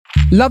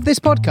Love this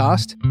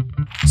podcast?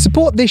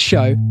 Support this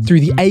show through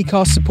the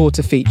Acast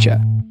supporter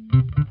feature.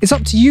 It's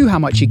up to you how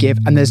much you give,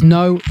 and there's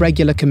no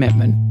regular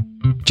commitment.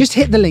 Just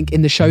hit the link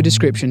in the show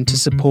description to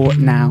support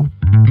now.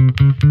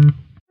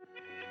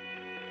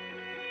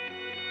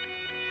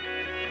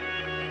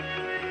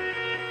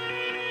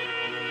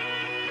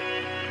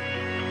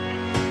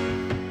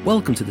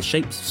 Welcome to The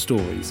Shapes of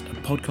Stories, a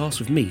podcast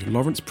with me,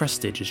 Lawrence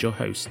Prestige, as your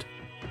host.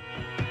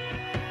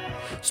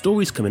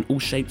 Stories come in all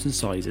shapes and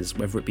sizes,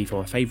 whether it be from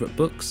our favourite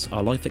books,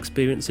 our life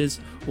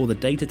experiences, or the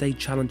day-to-day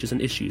challenges and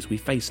issues we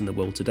face in the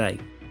world today.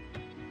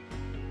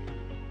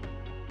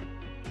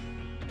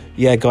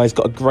 Yeah, guys,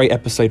 got a great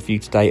episode for you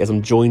today as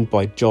I'm joined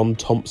by John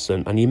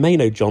Thomson. And you may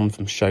know John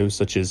from shows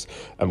such as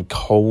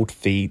Cold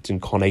Feet and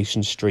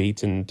Coronation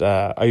Street. And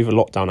over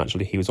lockdown,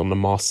 actually, he was on The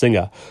Masked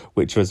Singer,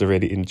 which was a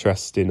really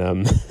interesting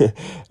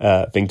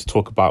thing to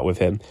talk about with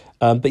him.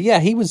 But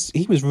yeah, he was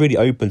really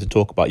open to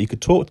talk about. You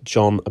could talk to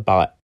John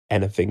about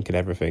anything and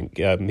everything.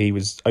 He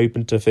was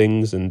open to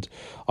things, and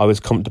I was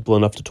comfortable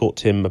enough to talk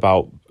to him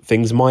about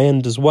things my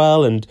end as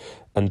well. And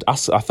I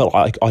felt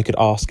like I could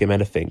ask him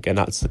anything, and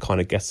that's the kind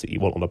of guest that you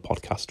want on a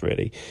podcast,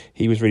 really.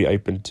 He was really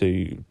open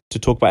to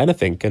talk about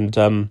anything,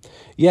 and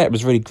yeah, it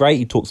was really great.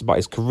 He talks about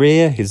his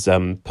career, his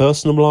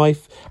personal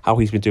life, how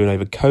he's been doing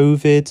over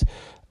COVID,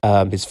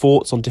 his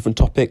thoughts on different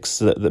topics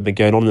that have been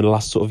going on in the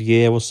last sort of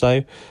year or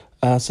so.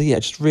 So yeah,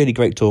 just really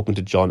great talking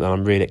to John, and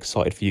I'm really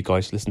excited for you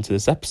guys to listen to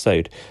this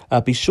episode.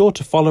 Be sure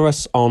to follow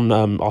us on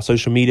our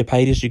social media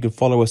pages. You can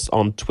follow us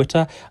on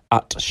Twitter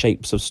at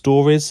Shapes of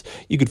Stories.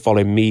 You could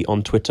follow me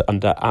on Twitter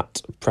under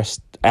at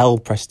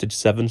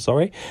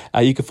Prestige7.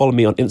 You can follow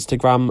me on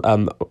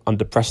Instagram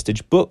under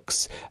Prestige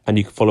Books, and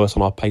you can follow us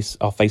on our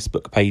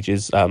Facebook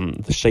pages,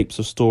 The Shapes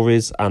of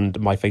Stories, and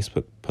my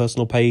Facebook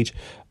personal page,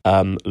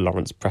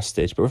 Lawrence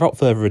Prestige. But without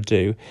further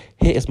ado,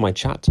 here is my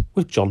chat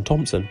with John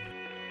Thomson.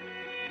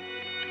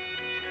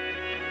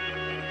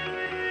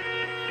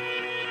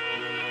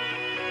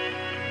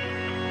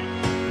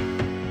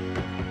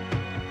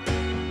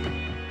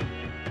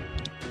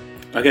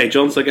 Okay,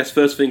 John, so I guess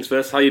first things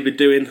first, how you been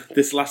doing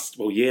this last,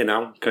 year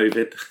now,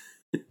 COVID?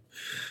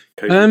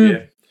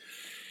 Year?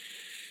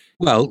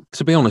 Well,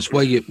 to be honest,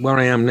 where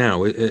I am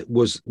now, it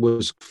was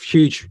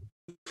huge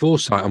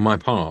foresight on my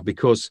part,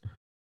 because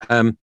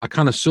I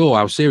kind of saw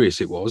how serious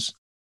it was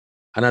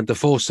and had the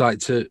foresight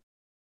to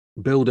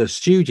build a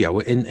studio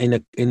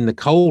in the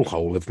coal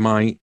hole of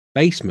my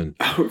basement.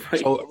 Oh, right.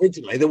 So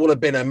originally there would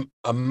have been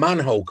a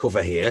manhole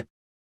cover here,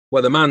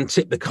 where the man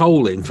tipped the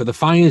coal in for the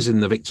fires in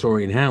the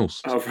Victorian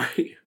house. Oh,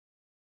 right.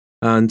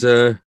 And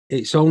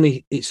it's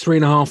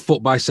 3.5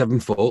 foot by 7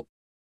 foot.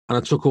 And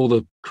I took all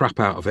the crap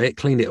out of it,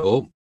 cleaned it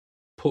up,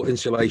 put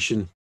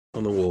insulation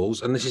on the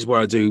walls. And this is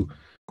where I do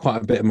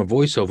quite a bit of my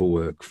voiceover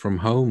work from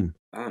home.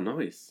 Ah,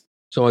 nice.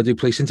 So I do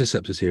Police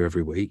Interceptors here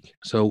every week.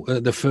 So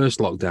at the first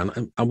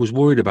lockdown, I was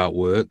worried about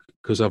work,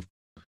 because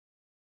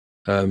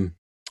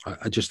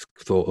I just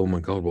thought, oh my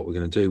God, what we're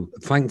going to do.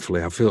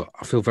 Thankfully, I feel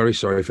very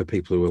sorry for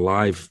people who are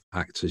live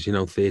actors,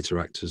 theatre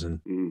actors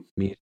and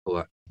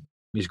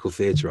musical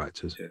theatre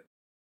actors,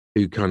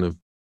 who kind of,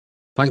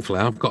 thankfully,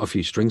 I've got a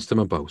few strings to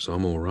my bow, so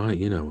I'm all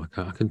right.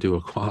 I can do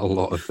quite a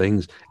lot of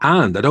things,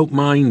 and I don't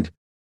mind.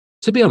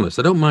 To be honest,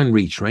 I don't mind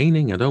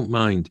retraining. I don't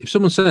mind if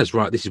someone says,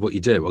 right, this is what you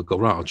do. I'll go,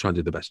 right, I'll try and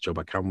do the best job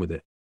I can with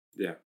it.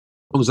 Yeah,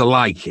 as long as I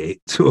like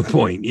it to a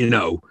point,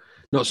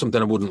 not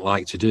something I wouldn't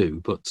like to do,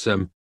 but.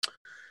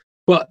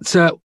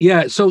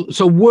 Yeah,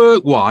 so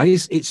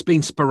work-wise, it's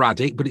been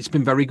sporadic, but it's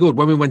been very good.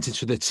 When we went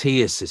into the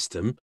tier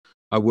system,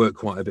 I worked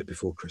quite a bit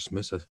before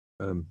Christmas.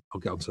 I'll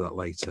get onto that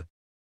later.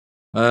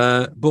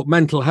 But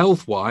mental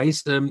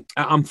health-wise,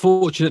 I'm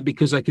fortunate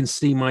because I can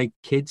see my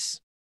kids,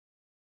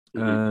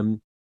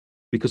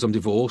 because I'm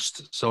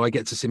divorced. So I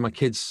get to see my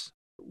kids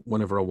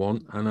whenever I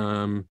want.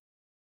 And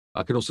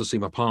I can also see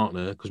my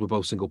partner, because we're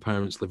both single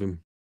parents living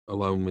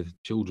alone with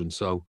children.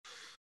 So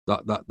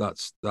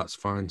that's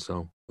fine.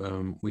 So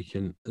we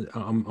can.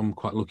 I'm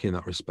quite lucky in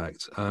that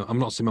respect. I'm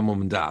not seeing my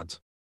mum and dad.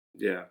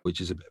 Yeah,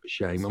 which is a bit of a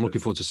shame. I'm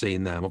looking forward to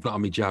seeing them. I've not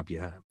had my jab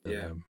yet.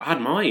 Yeah, I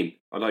had mine.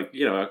 I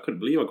couldn't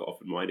believe I got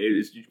offered mine. It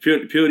was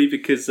purely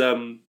because now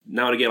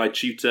and again I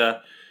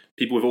tutor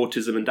people with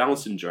autism and Down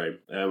syndrome.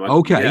 I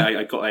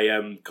got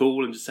a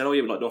call and just said, "Oh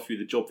yeah, we'd like to offer you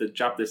the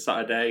jab this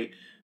Saturday."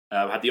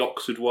 Had the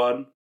Oxford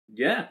one.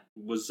 Yeah,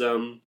 was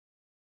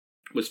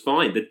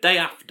fine. The day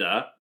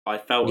after, I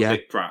felt a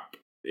bit crap.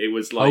 It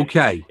was like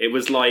It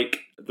was like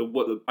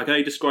I can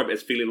only describe it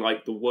as feeling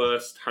like the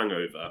worst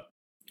hangover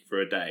for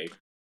a day.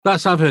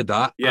 I've heard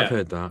that. Yeah. I've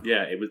heard that.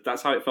 Yeah,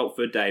 that's how it felt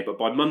for a day. But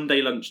by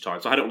Monday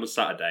lunchtime, so I had it on a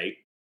Saturday.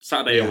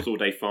 I was all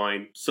day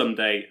fine.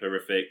 Sunday,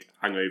 horrific.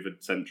 Hangover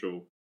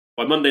central.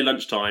 By Monday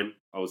lunchtime,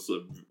 I was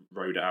sort of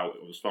rode it out.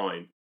 It was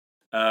fine.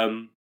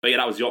 But yeah,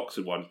 that was the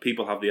Oxford one.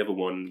 People have the other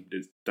one.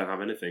 Don't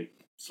have anything.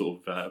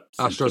 Sort of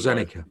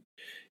AstraZeneca.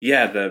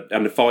 Yeah,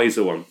 and the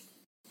Pfizer one.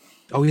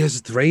 Oh, yeah,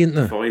 there's 3, isn't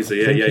there?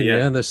 Pfizer, yeah.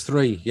 Yeah, there's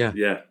 3, yeah.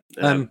 Yeah.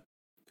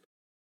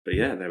 But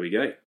yeah, there we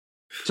go.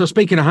 So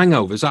speaking of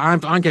hangovers,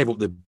 I gave up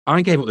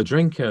the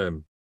drink.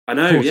 I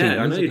know,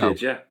 yeah, I know you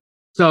did, yeah.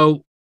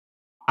 So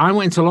I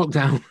went into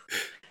lockdown.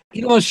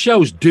 You know those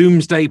shows,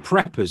 Doomsday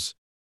Preppers,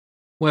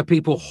 where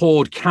people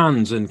hoard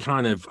cans and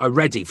kind of are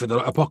ready for the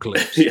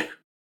apocalypse. Yeah.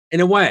 In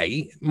a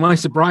way, my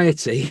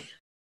sobriety,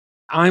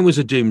 I was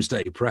a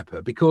doomsday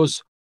prepper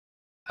because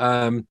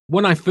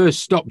when I first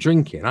stopped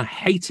drinking, I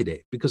hated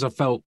it because I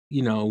felt,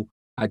 I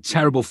had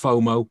terrible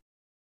FOMO.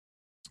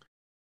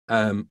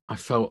 I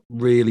felt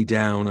really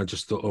down. I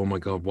just thought, oh my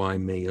God, why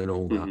me and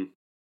all that.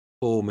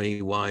 Poor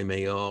me, why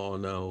me? Oh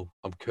no,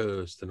 I'm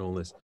cursed and all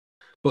this.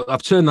 But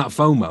I've turned that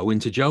FOMO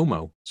into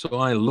JOMO. So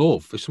I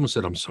love, if someone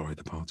said, I'm sorry,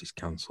 the party's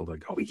cancelled, I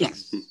go,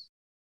 yes.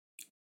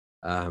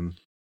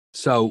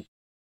 So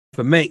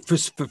for me, for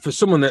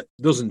someone that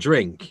doesn't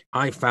drink,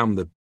 I found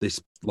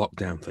this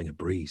lockdown thing a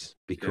breeze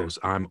because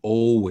there's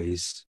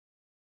always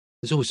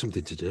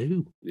something to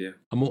do. Yeah.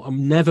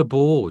 I'm never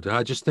bored.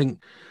 I just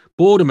think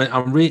boredom,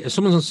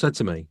 someone said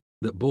to me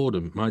that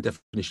boredom, my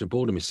definition of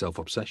boredom is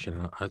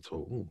self-obsession. I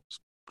thought, oh, it's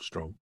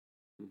strong.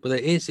 But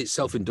it's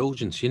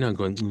self-indulgence,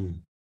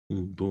 going,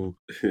 bored.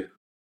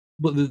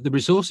 But the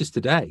resources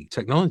today,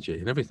 technology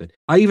and everything.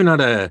 I even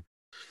had a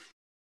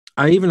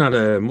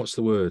what's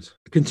the word?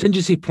 A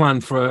contingency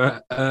plan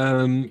for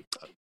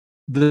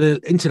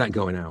the internet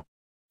going out.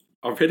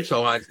 Oh, really?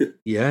 So I've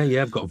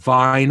got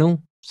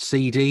vinyl,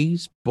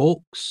 CDs,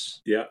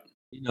 books. Yeah.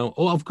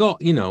 I've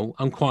got,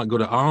 I'm quite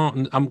good at art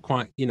and I'm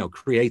quite,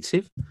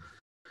 creative.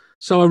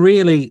 So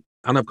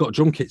I've got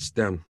drum kits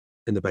down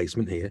in the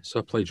basement here. So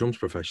I play drums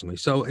professionally.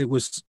 So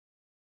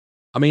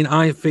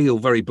I feel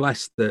very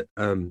blessed that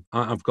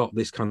I've got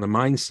this kind of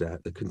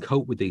mindset that can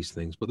cope with these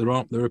things. But there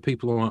are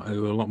people who are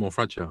a lot more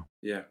fragile.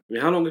 Yeah.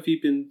 How long have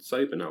you been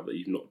sober now that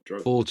you've not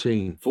drunk?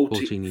 14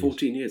 years.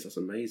 14 years. That's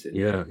amazing.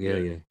 Yeah.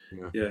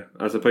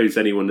 I suppose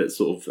anyone that's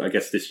sort of, I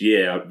guess this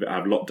year,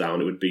 have lockdown,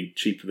 it would be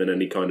cheaper than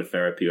any kind of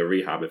therapy or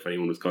rehab if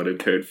anyone was kind of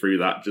going through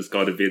that, just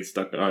kind of being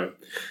stuck at home.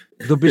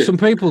 There'll be some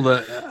people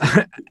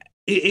that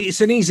it's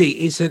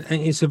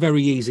a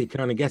very easy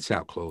kind of get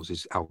out clause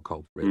is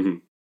alcohol, really. Mm-hmm.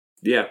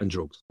 Yeah, and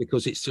drugs,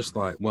 because it's just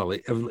like, well,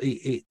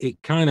 it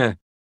kind of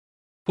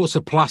puts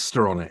a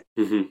plaster on it,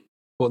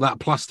 but that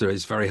plaster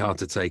is very hard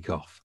to take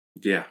off.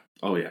 Yeah.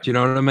 Oh yeah. Do you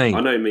know what I mean? I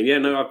know what I mean. Yeah.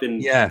 No,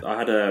 I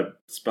had a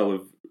spell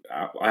of.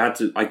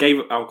 I gave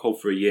up alcohol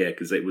for a year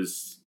because it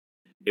was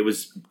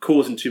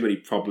causing too many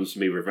problems for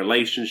me with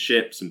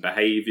relationships and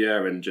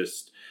behaviour and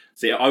just.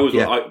 See, I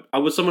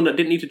was someone that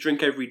didn't need to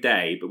drink every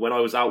day, but when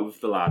I was out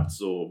with the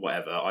lads or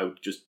whatever, I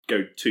would just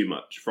go too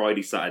much.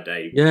 Friday,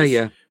 Saturday,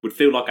 would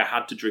feel like I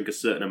had to drink a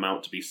certain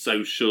amount to be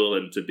social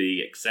and to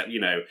be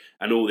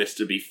and all this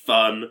to be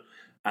fun,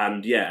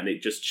 and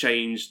it just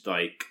changed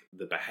like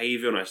the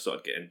behaviour, and I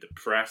started getting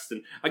depressed.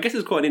 And I guess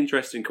it's quite an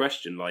interesting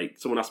question. Like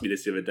someone asked me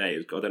this the other day.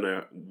 I don't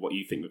know what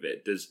you think of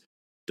it. Does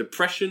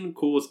depression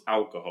cause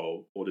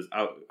alcohol, or does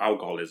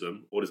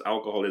alcoholism,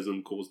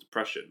 cause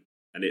depression?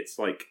 And it's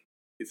like.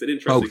 It's an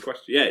interesting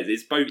question. Yeah,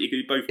 it's both. It could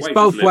be both ways. It's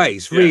both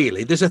ways,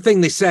 really. There's a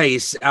thing they say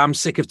is, "I'm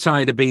sick of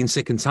tired of being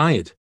sick and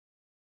tired,"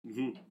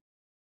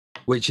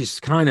 which is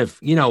kind of,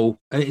 to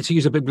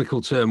use a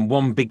biblical term,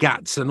 one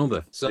begats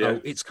another.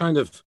 So it's kind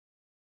of,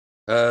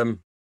 the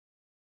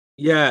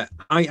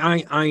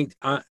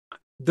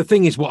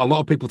thing is, what a lot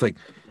of people think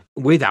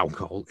with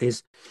alcohol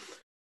is,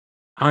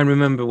 I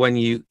remember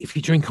if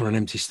you drink on an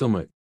empty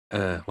stomach,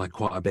 like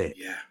quite a bit.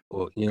 Yeah.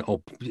 Or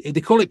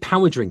they call it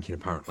power drinking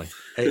apparently,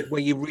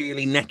 where you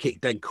really neck it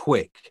dead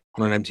quick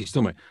on an empty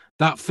stomach.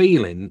 That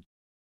feeling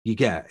you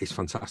get is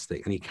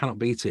fantastic, and you cannot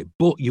beat it.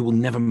 But you will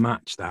never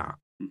match that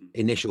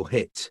initial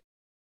hit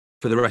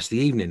for the rest of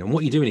the evening. And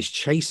what you're doing is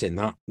chasing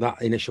that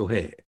initial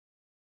hit.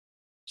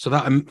 So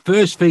that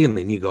first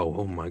feeling, you go,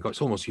 oh my God,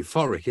 it's almost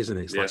euphoric, isn't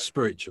it? It's like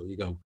spiritual. You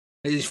go,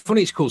 it's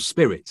funny. It's called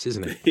spirits,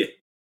 isn't it? Yeah.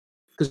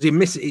 Because you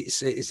miss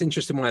it. It's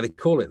interesting why they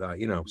call it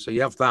that. So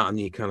you have that, and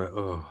you kind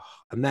of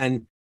and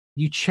then.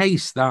 You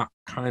chase that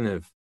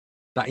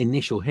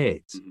initial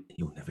hit,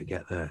 you'll never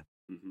get there,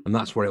 and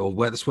that's where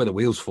that's where the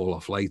wheels fall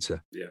off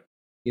later.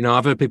 Yeah,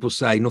 I've heard people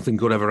say nothing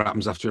good ever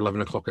happens after 11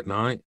 o'clock at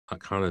night.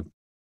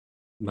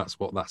 That's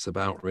what that's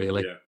about,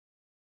 really. Yeah.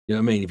 You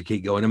know what I mean? If you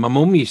keep going, and my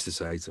mum used to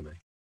say to me,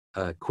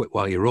 "Quit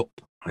while you're up."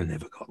 I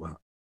never got that,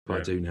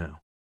 but I do now.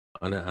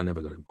 I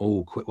never got it.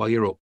 Oh, quit while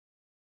you're up,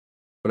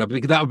 but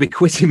that would be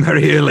quitting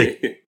very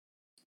early.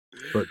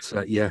 But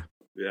yeah.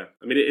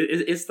 I mean,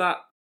 is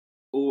that?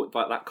 Or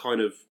like that kind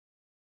of,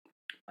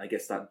 I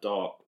guess, that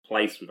dark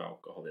place with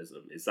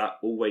alcoholism, is that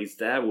always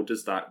there, or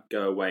does that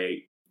go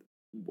away?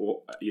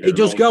 It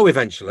does go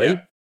eventually.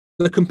 Yeah.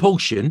 The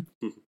compulsion,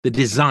 the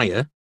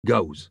desire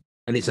goes,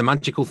 and it's a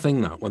magical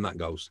thing that when that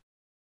goes,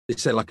 they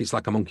say it's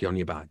like a monkey on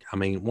your back. I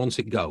mean, once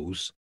it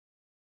goes,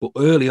 but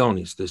early on,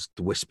 it's just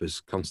the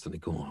whispers constantly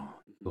go,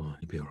 "Oh,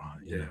 you'll be all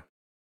right." Yeah.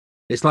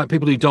 It's like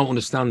people who don't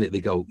understand it. They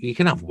go, "You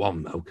can have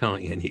one though,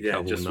 can't you?" And you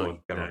go, just "No, one.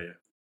 you can't." Yeah.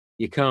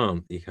 You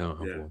can't have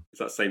one. It's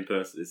that same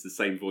person. It's the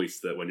same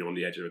voice that when you're on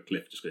the edge of a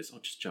cliff just goes, "Oh,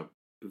 just jump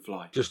and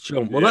fly." Just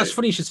jump. Well, that's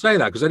funny you should say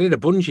that, because I did a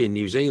bungee in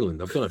New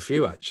Zealand. I've done a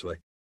few actually.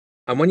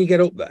 And when you get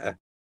up there,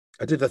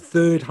 I did the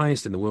third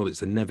highest in the world.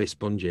 It's the Nevis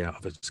bungee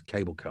out of a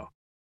cable car.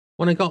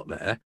 When I got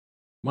there,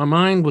 my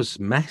mind was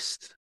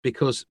messed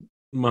because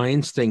my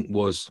instinct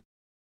was,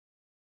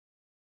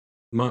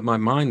 my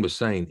mind was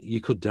saying,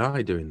 you could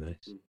die doing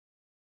this.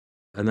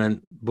 And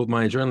then, but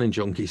my adrenaline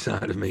junkie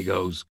side of me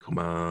goes, come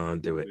on,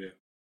 do it. Yeah.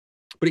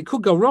 But it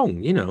could go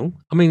wrong, you know.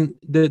 I mean,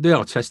 they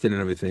are testing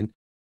and everything.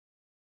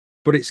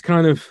 But it's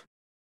kind of,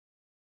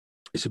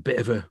 it's a bit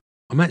of a,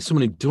 I met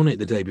someone who'd done it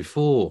the day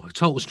before. A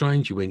total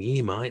stranger went,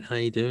 "Yeah, mate, how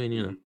you doing?"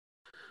 You know.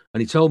 And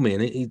he told me,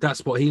 and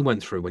that's what he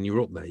went through when you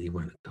were up there. He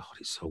went, "God,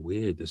 it's so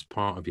weird. There's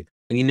part of you."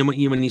 And you know,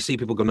 when you see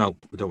people go, "No,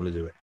 we don't want to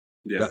do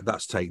it,"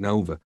 that's taken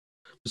over.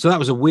 So that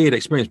was a weird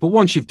experience. But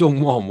once you've done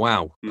one,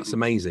 wow, that's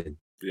amazing.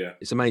 Yeah,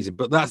 it's amazing.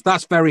 But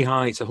that's very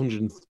high. It's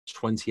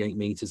 128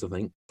 meters, I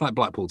think. It's like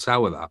Blackpool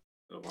Tower, that.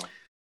 Oh, wow.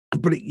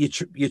 But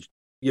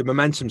your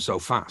momentum's so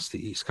fast,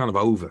 it's kind of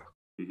over.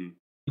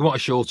 You want a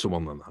shorter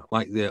one than that.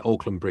 Like the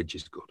Auckland Bridge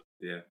is good.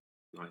 Yeah,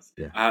 nice.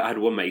 Yeah. I had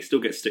one mate, he still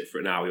gets stick for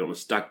it now. He on a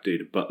stag do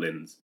at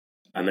Butlins.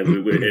 And then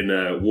we were in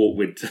a walk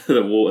with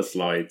the water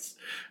slides.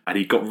 And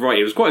he got right.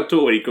 It was quite a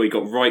tour. He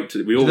got right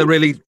to. We all.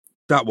 Really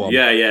that one?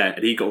 Yeah.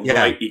 And he got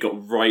right. He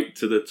got right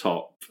to the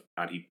top,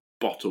 and he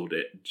bottled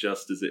it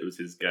just as it was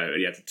his go. And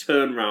he had to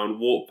turn around,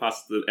 walk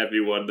past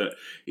everyone. That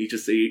he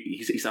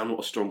said, "I'm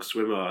not a strong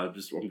swimmer. I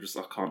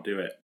can't do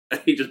it."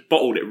 And he just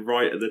bottled it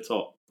right at the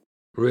top.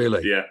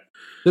 Really? Yeah.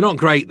 They're not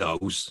great,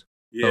 those.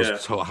 Yeah.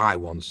 Those high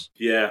ones.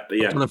 Yeah, but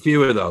yeah. I've done a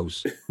few of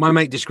those. My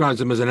mate describes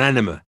them as an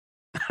enema.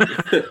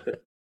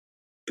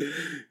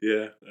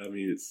 Yeah,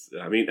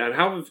 and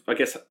how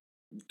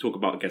talk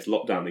about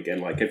lockdown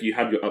again. Like, have you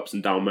had your ups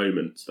and down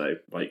moments though?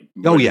 Like,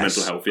 yes,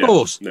 mental health. Of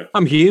course, no.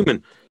 I'm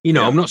human. You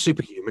know, I'm not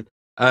superhuman.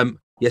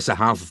 Yes, I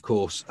have, of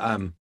course.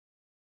 I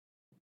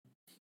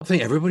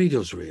think everybody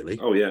does, really.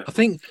 Oh yeah. I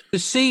think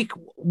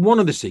one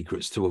of the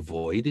secrets to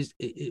avoid is,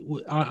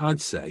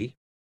 I'd say,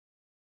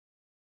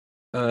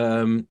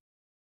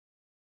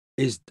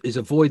 is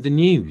avoid the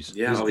news.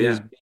 Yeah,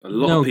 a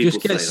lot of people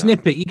just get a say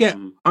snippet. That. You get.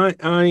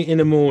 I in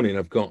the morning,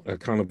 I've got a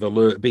kind of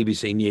alert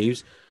BBC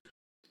News.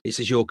 It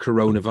says your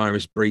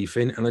coronavirus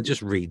briefing, and I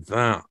just read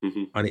that,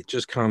 and it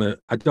just kind of.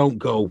 I don't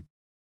go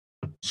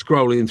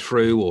scrolling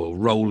through or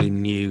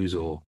rolling news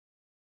or.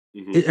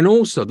 And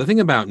also, the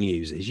thing about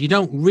news is you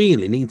don't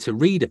really need to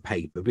read a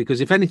paper, because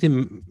if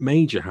anything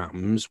major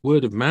happens,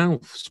 word of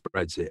mouth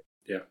spreads it.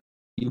 Yeah.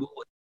 You know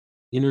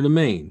what I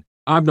mean?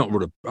 I've not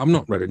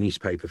read a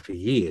newspaper for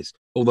years,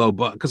 but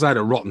because I had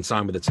a rotten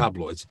time with the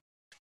tabloids,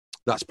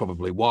 that's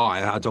probably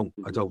why I don't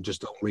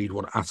read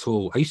one at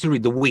all. I used to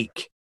read The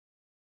Week,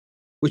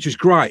 which was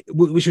great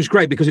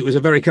because it was a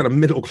very kind of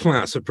middle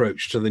class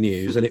approach to the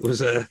news, and it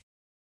was a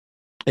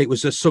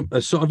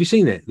have you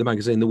seen it? The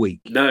magazine The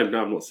Week? No, I've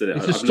not seen it.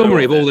 It's a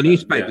summary of all the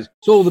newspapers. Yeah.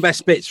 It's all the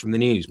best bits from the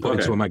news put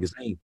into a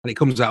magazine, and it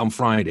comes out on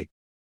Friday.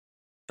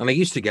 And I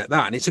used to get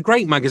that, and it's a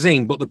great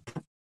magazine, but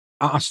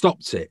I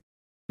stopped it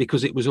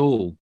because it was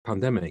all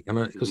pandemic,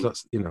 and because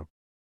that's, you know,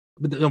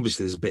 but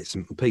obviously there's bits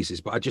and pieces.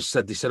 But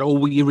they said, "Oh,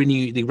 will you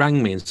renew?" They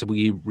rang me and said, "Will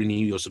you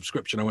renew your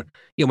subscription?" I went,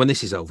 "Yeah, when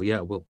this is over, yeah,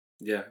 I will."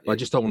 Yeah, but I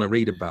just don't want to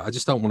read about it. I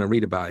just don't want to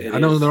read about it. I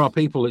know there are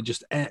people that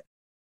just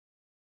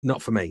not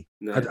for me.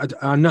 No.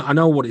 I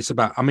know what it's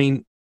about. I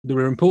mean, there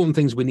are important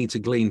things we need to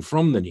glean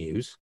from the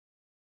news.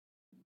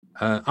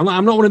 I'm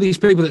not one of these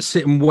people that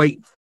sit and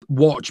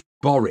watch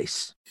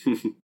Boris. Do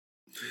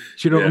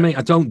you know what I mean?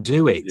 I don't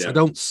do it. Yeah. I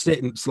don't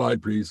sit and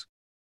slide, please.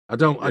 I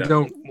don't. I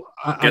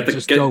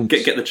just don't.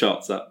 Get the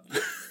charts up.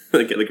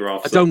 Get the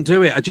graphs. I don't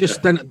do it. I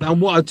just then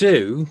what I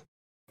do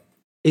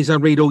is I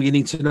read all you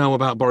need to know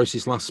about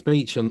Boris's last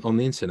speech on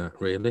the internet.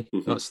 Really,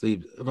 that's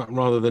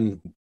rather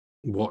than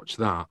watch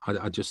that.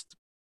 I just.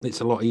 It's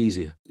a lot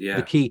easier. Yeah.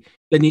 The key.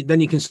 Then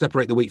you can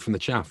separate the wheat from the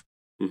chaff.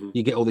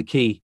 You get all the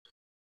key.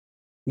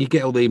 You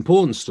get all the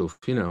important stuff.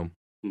 You know.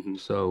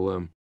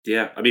 So.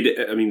 Yeah, I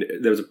mean,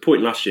 there was a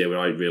point last year when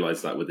I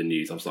realised that with the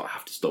news, I was like, I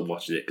have to stop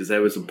watching it, because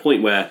there was a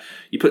point where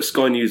you put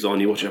Sky News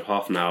on, you watch it for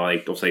half an hour,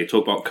 like, I'll say,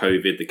 talk about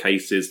COVID, the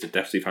cases, the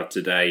deaths we've had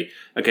today.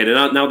 Okay,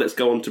 now let's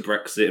go on to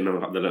Brexit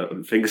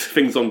and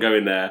things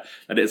ongoing there,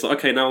 and it's like,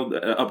 okay, now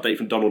update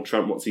from Donald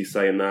Trump, what's he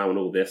saying now, and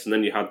all this, and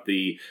then you had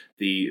the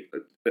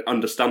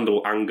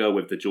understandable anger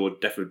with the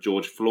death of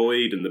George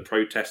Floyd and the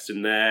protests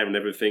in there and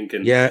everything,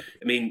 and I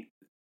mean.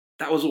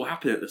 That was all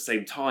happening at the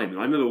same time. And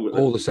I remember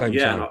all the same time.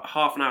 Yeah, like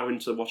half an hour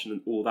into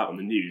watching all that on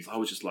the news, I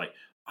was just like,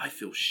 I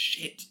feel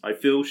shit. And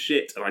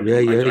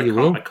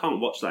I can't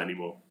watch that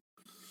anymore.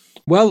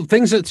 Well,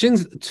 things are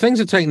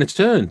taking a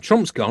turn.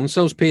 Trump's gone,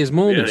 so's Piers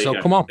Morgan.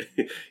 So come on,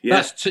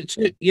 that's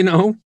you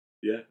know.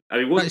 Yeah,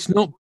 I mean, that's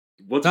not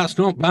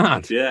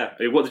bad. Yeah,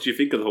 I mean, what did you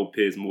think of the whole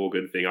Piers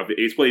Morgan thing?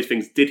 It's one of these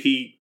things. Did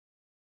he?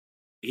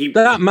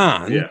 That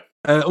man,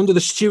 under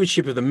the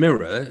stewardship of the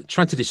Mirror,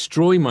 tried to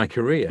destroy my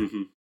career.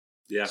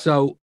 Yeah.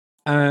 So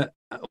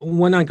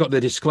when I got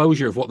the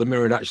disclosure of what the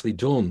Mirror had actually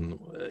done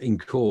in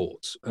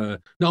court,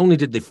 not only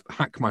did they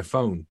hack my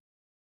phone,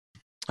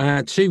 I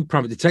had 2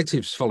 private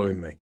detectives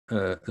following me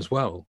as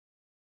well,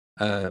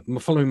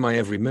 following my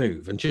every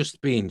move and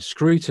just being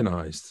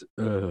scrutinised.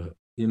 You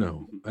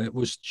know, it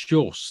was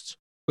just.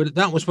 But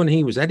that was when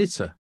he was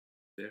editor.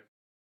 Yeah.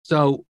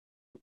 So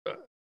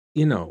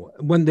you know,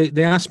 when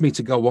they asked me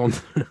to go on,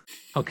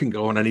 I can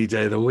go on any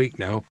day of the week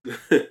now.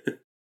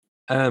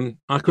 I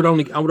would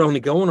only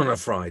go on a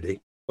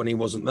Friday when he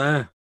wasn't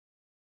there,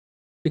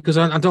 because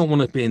I don't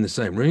want to be in the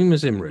same room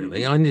as him.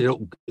 Really, I ended up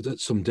at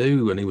some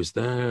do, and he was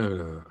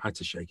there. I had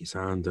to shake his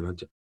hand,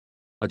 and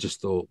I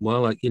just thought,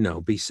 well, like, you know,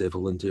 be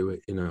civil and do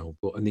it, you know.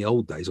 But in the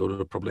old days, I would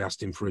have probably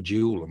asked him for a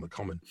duel on the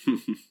common.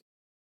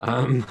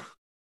 I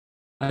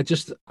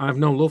have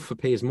no love for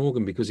Piers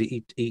Morgan, because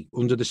he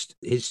under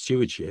his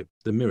stewardship,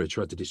 the Mirror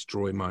tried to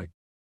destroy my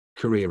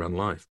career and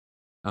life,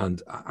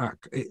 and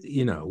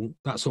you know,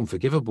 that's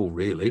unforgivable,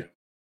 really. Yeah.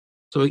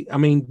 So I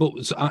mean, but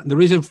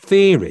there is a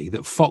theory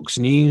that Fox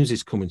News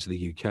is coming to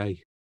the UK.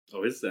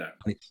 Oh, is there?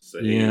 So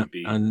yeah,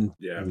 the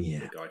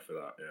guy for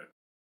that, yeah.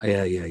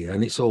 Yeah,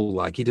 and it's all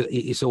like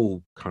it's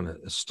all kind of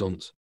a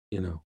stunt, you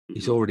know. He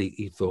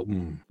thought,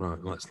 right,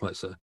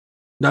 let's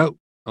no,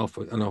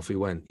 off he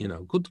went, you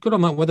know. Good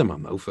on that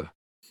weatherman though for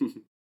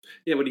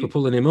for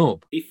pulling him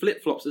up. He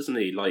flip flops, isn't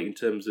he? Like, in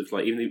terms of,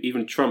 like,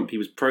 even Trump, he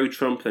was pro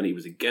Trump and he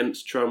was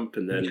against Trump,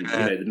 and then you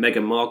know,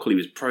 Meghan Markle, he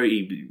was pro.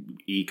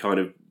 He kind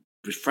of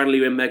was friendly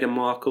with Meghan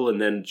Markle, and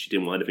then she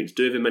didn't want anything to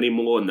do with him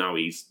anymore, and now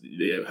he's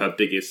her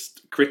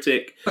biggest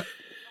critic.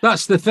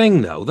 That's the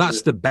thing, though.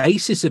 That's the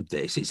basis of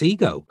this. It's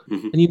ego.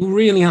 And you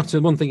really have to,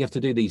 one thing you have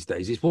to do these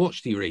days is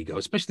watch your ego,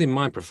 especially in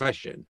my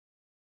profession.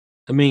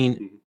 I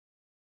mean,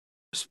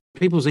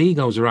 people's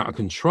egos are out of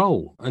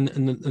control.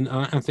 And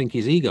I think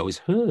his ego is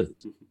hurt,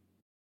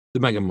 the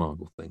Meghan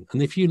Markle thing.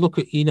 And if you look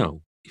at, you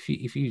know, if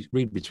you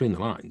read between the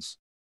lines,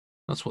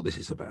 that's what this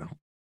is about.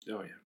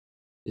 Oh, yeah.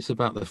 It's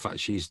about the fact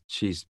she's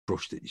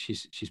brushed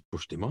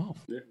him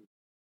off. Yeah.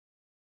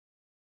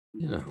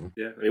 You know.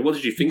 Yeah. I mean, what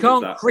did you think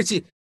of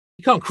that?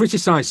 You can't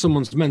criticize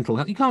someone's mental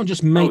health. You can't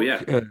just make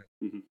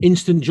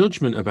instant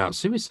judgment about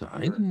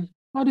suicide. Right.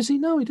 How does he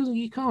know? He doesn't.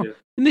 You can't. Yeah.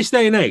 In this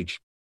day and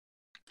age,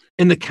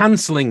 in the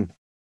cancelling,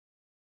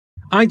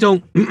 I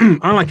don't.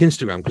 I like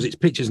Instagram because it's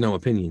pictures, no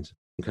opinions.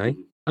 Okay,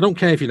 I don't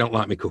care if you don't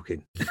like me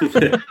cooking,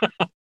 but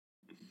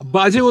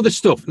I do other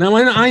stuff. Now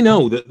I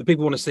know that the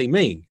people want to see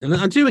me, and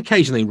I do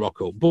occasionally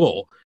rock up,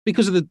 but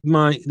because of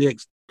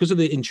because of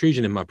the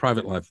intrusion in my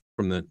private life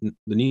from the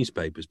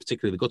newspapers,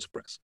 particularly the gutter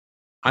press,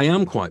 I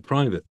am quite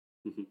private.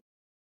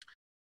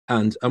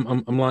 And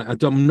I'm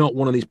like, I'm not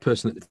one of these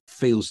person that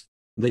feels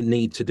they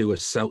need to do a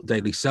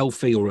daily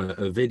selfie or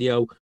a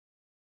video,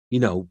 you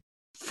know,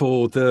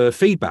 for the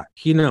feedback,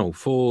 you know,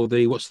 for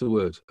the, what's the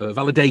word?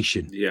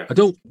 Validation. Yeah. I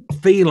don't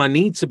feel I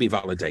need to be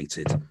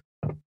validated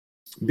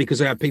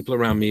because I have people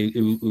around me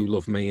who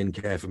love me and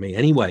care for me.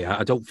 Anyway,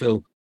 I don't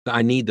feel that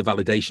I need the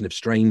validation of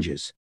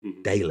strangers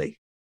daily,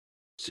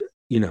 so,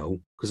 you know,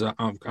 because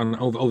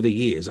over the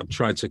years, I've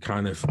tried to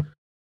kind of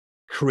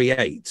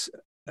create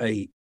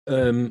a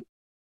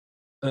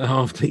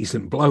half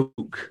decent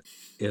bloke,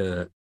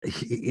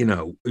 you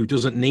know, who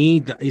isn't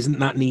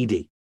that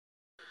needy,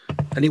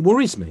 and it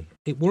worries me.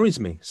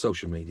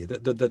 Social media,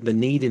 the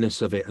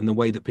neediness of it, and the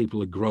way that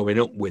people are growing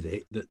up with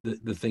it.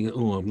 The thing,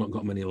 I've not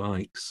got many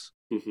likes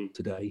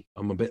today.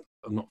 I'm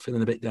not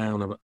feeling a bit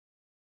down.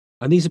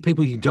 And these are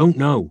people you don't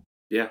know.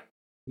 Yeah,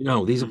 you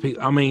know, these are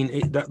people. I mean,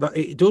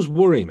 it does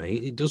worry me.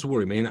 It does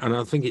worry me, and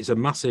I think it's a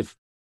massive.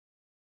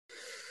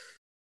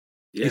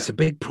 Yeah. It's a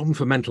big problem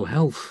for mental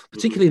health,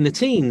 particularly in the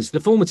teens, the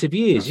formative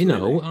years.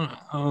 Absolutely. You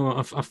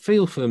know, I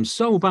feel for them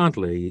so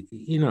badly.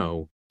 You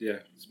know, yeah,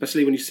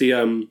 especially when you see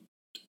like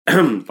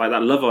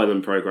that Love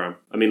Island program.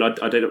 I mean,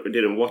 I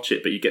didn't watch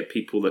it, but you get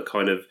people that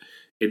kind of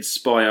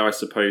inspire, I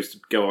suppose, to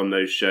go on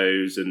those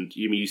shows, and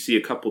you see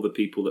a couple of the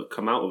people that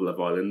come out of Love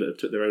Island that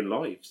took their own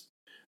lives.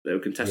 They were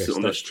contestants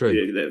on that's true.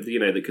 You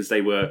know, because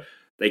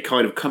they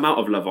kind of come out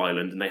of Love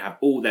Island and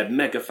they're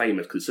mega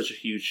famous because it's such a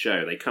huge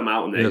show. They come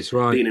out and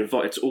they're being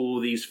invited to all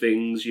these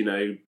things, you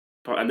know.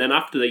 And then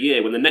after the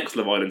year, when the next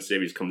Love Island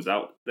series comes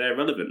out, they're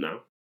relevant now.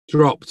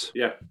 Dropped.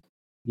 Yeah.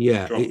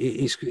 Yeah.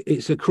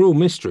 It's a cruel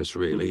mistress,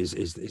 really,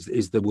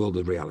 is the world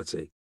of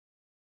reality.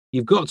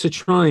 You've got to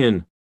try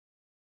and...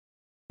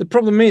 The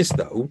problem is,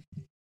 though,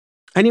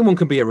 anyone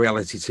can be a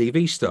reality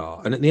TV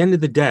star. And at the end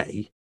of the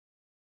day,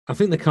 I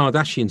think the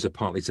Kardashians are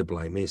partly to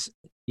blame. Is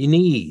you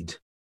need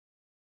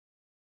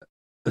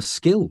a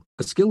skill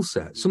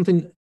set,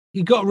 something.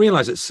 You got to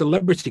realize that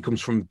celebrity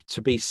comes from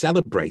to be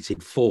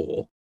celebrated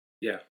for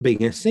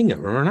being a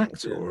singer or an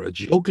actor or a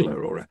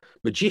juggler or a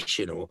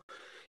magician, or,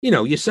 you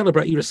know, you're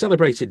a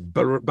celebrated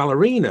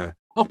ballerina,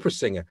 opera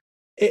singer.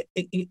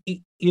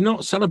 You're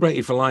not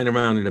celebrated for lying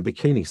around in a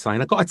bikini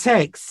saying, I got a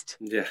text.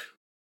 Yeah.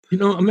 You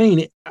know what I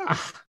mean?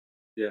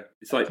 Yeah.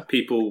 It's like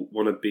people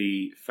want to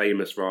be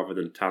famous rather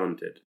than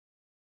talented.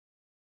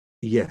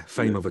 Yeah,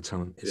 fame over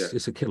talent.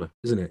 It's a killer,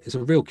 isn't it? It's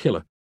a real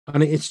killer.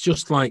 And it's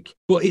just like,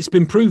 but it's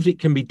been proved it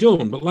can be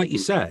done. But like you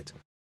said,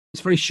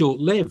 it's very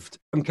short-lived.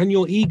 And can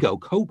your ego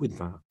cope with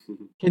that?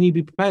 Can you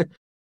be prepared?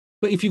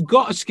 But if you've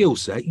got a skill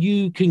set,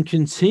 you can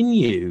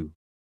continue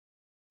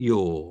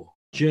your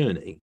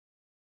journey.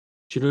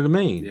 Do you know what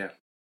I mean? Yeah.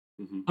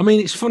 I mean,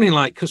 it's funny,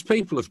 like, because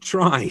people have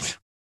tried.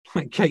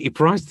 Like Katie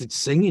Price did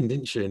singing,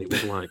 didn't she? And it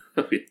was like,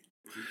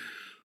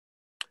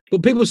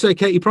 But people say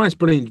Katie Price,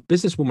 brilliant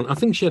businesswoman. I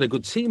think she had a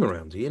good team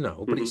around her, you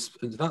know. But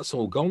that's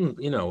all gone,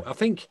 you know. I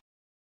think,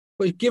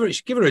 but give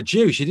her a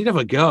due. She did have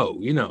a go,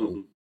 you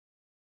know.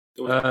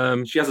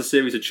 She has a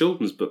series of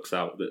children's books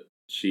out that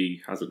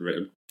she hasn't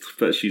written,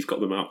 but she's got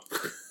them out.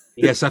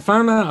 Yes, I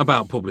found out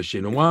about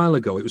publishing a while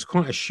ago. It was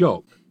quite a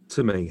shock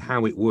to me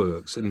how it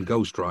works and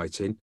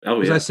ghostwriting.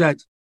 As I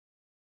said,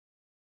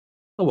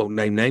 I won't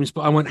name names,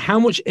 but I went, how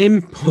much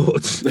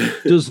input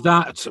does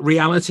that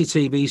reality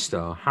TV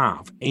star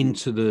have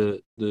into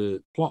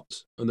the plot?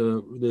 And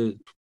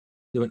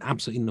they went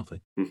absolutely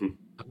nothing.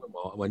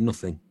 I went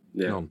nothing.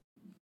 Yeah. None.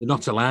 They're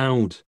not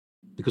allowed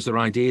because their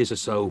ideas are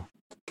so.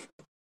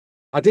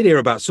 I did hear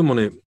about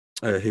someone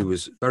who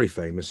was very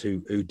famous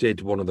who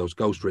did one of those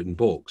ghostwritten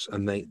books,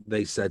 and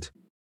they said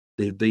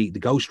the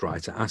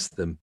ghostwriter asked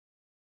them,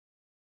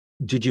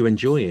 "Did you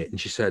enjoy it?" And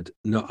she said,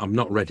 "No, I've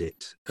not read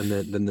it." And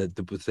then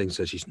the thing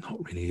says she's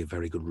not really a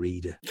very good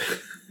reader.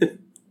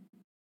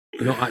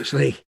 Not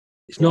actually.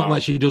 It's not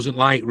like she doesn't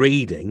like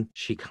reading.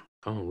 She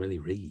can't really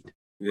read.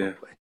 Yeah.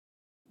 Properly.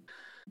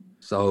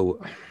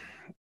 So,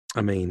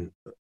 I mean,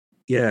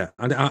 yeah,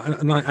 and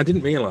I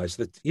didn't realise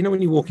that. You know,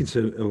 when you walk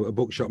into a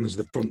bookshop and there's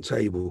the front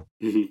table,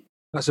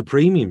 that's a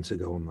premium to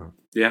go on that.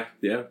 Yeah,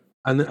 yeah.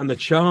 And the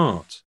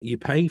chart, you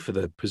pay for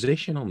the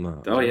position on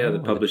that. Oh yeah, the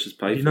publishers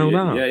pay. You know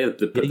that? Yeah.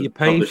 You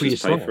pay for your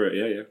pay for it.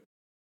 Yeah.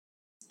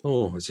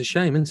 Oh, it's a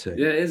shame, isn't it?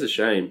 Yeah, it is a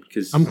shame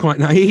because I'm quite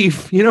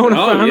naive. You know what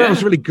I found? Yeah.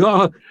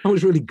 I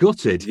was really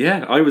gutted.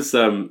 Yeah, I was.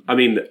 I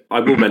mean, I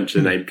will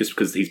mention the name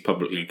because he's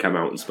publicly come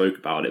out and spoke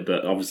about it.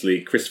 But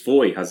obviously, Chris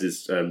Foy has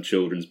his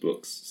children's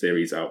books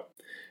series out,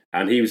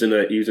 and he was in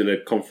a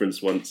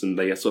conference once, and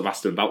they sort of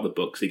asked him about the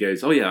books. He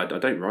goes, "Oh yeah, I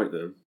don't write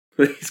them."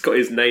 He's got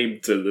his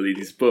name to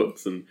these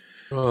books,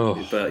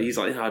 but he's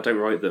like, I don't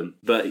write them.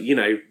 But you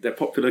know, they're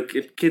popular.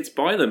 Kids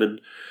buy them,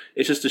 and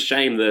it's just a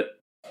shame that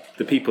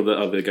the people that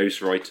are the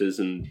ghostwriters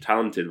and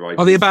talented writers.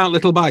 Are they about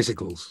little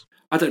bicycles?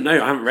 I don't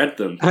know. I haven't read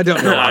them. I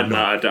don't know.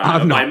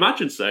 I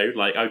imagine so.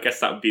 Like, I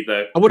guess that would be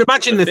the. I would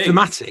imagine the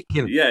thematic.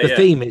 You know, the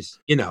theme is,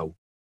 you know,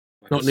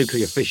 like not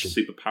nuclear fission,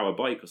 superpower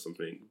bike or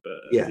something. But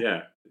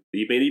yeah.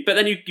 But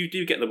then you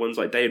do get the ones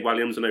like David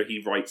Walliams. I know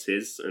he writes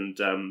his, and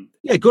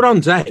good on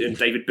Dave. And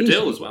David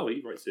Baddiel as well.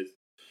 He writes his.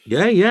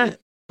 Yeah,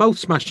 both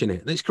smashing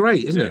it. That's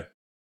great, isn't it?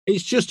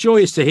 It's just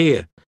joyous to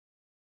hear.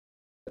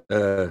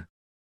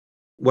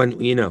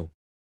 When you know,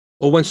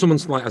 or when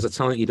someone's like has a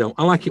talent you don't.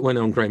 I like it when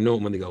on Graham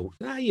Norton when they go,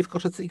 you've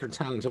got a secret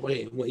talent,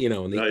 you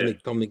know, and they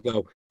come and they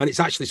go, and it's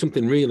actually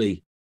something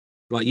really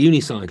like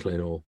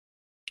unicycling or.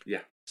 Yeah.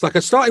 It's like I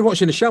started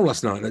watching a show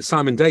last night that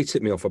Simon Day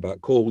tipped me off about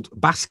called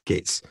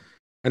Baskets.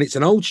 And it's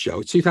an old show,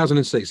 it's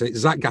 2006, and it's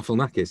Zach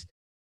Galifianakis.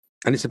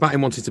 And it's about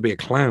him wanting to be a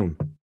clown.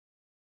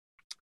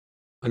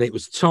 And it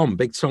was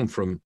Big Tom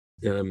from,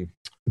 what's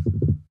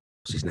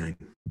his name?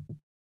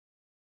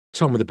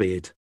 Tom with a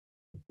beard.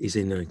 He's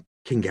in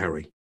King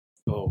Harry.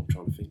 Oh, I'm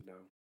trying to think now.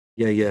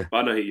 Yeah.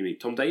 I know who you mean.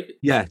 Tom Davies?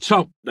 Yeah,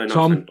 Tom. No,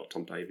 Tom. Not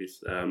Tom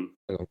Davies. Hang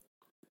on.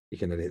 You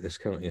can edit this,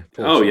 can't you?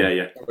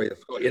 Yeah. Sorry, I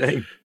forgot your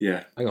name.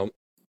 Yeah. Hang on.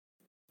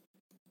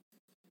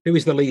 Who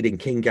is the lead in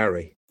King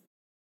Gary?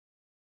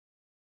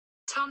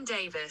 Tom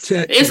Davis.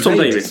 It's Tom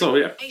Davis. Oh,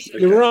 yeah.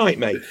 You're right,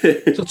 mate.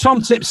 So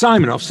Tom tipped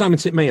Simon off. Simon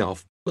tipped me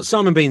off. But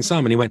Simon being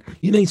Simon, he went,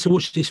 you need to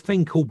watch this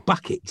thing called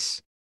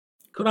Buckets.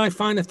 Could I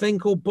find a thing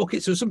called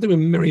Buckets? Or something with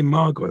Miriam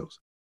Margolyes,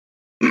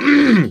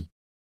 who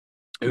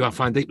I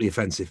find deeply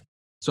offensive.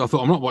 So I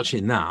thought, I'm not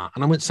watching that.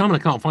 And I went, Simon, I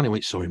can't find it. I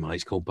went, sorry, mate,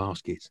 it's called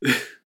Baskets.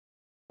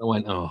 I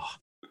went, oh.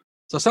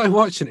 So I started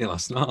watching it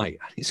last night.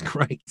 It's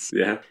great.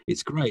 Yeah.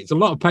 It's great. It's a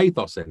lot of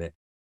pathos in it.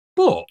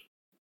 But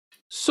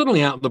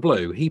suddenly, out of the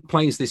blue, he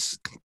plays this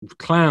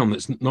clown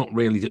that's not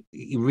really.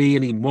 He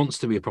really wants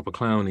to be a proper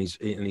clown. He's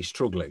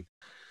struggling.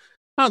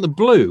 Out of the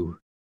blue,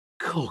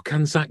 God,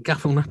 can Zach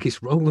Galifianakis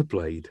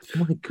rollerblade?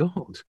 Oh my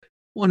God,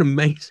 what an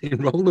amazing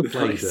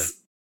rollerblader!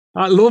 Nice.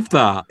 I love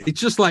that. It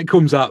just like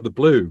comes out of the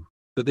blue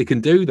that they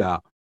can do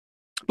that.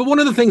 But one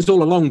of the things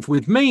all along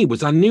with me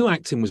was I knew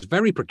acting was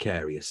very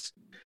precarious.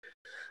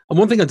 And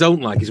one thing I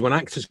don't like is when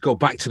actors go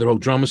back to their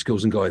old drama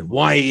schools and go,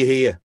 "Why are you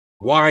here?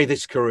 Why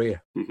this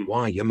career?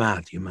 Why? You're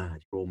mad. You're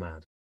all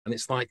mad." And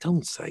it's like,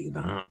 don't say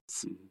that.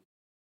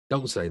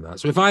 Don't say that.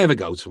 So if I ever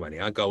go to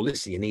any, I go,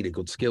 listen, you need a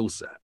good skill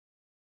set.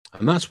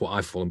 And that's what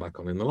I've fallen back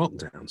on in the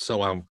lockdown.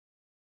 So I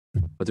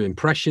do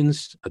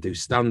impressions, I do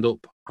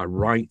stand-up, I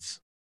write,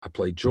 I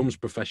play drums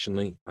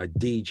professionally, I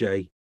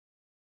DJ,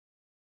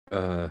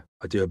 I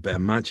do a bit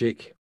of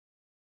magic.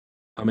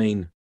 I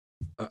mean,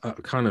 I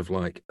kind of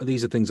like,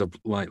 these are things I've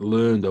like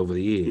learned over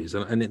the years.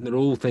 And they're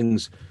all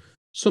things,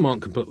 some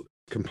aren't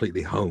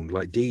completely honed,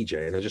 like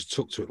DJ, and I just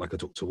took to it like I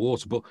took to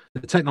water. But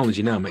the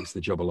technology now makes the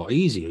job a lot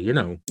easier, you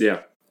know.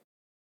 Yeah.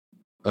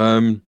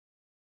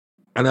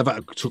 And I've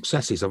had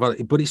successes. But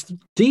it's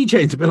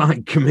DJing to be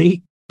like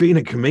being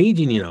a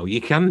comedian. You know, you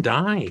can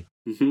die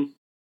if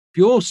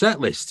your set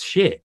list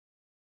shit.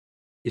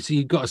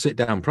 You've got to sit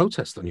down and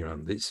protest on your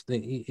own. It's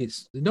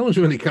no one's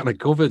really kind of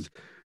covered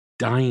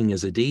dying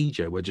as a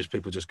DJ, where just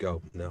people just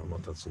go, no, I'm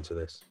not dancing to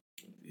this.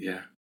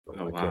 Yeah.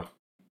 Oh wow.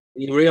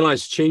 You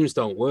realise tunes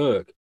don't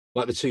work,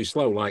 like they're too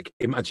slow, like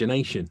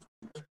Imagination.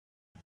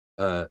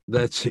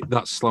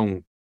 That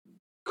slow.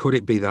 Could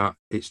it be that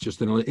it's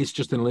just an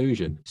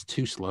illusion? It's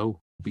too slow,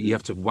 but you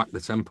have to whack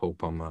the tempo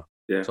up on that.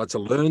 Yeah. So I had to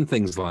learn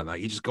things like that.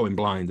 You're just going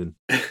blind. And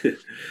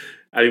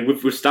I mean,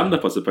 with stand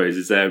up, I suppose,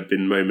 has there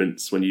been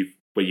moments when you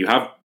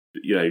have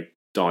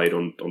died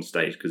on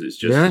stage because it's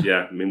just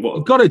I mean, what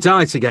you've got to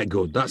die to get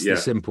good. That's the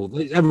simple.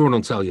 Everyone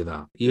will tell you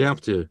that. You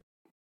have to.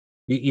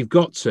 You've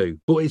got to,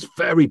 but it's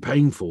very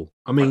painful.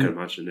 I mean, I can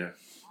imagine. Yeah,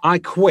 I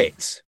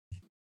quit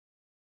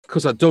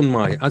because I'd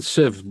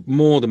served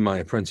more than my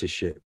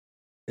apprenticeship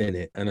in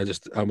it, and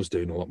I was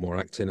doing a lot more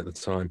acting at the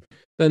time.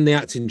 Then the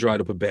acting dried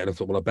up a bit, and I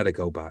thought, well, I better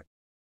go back.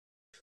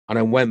 And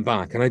I went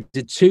back, and I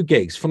did 2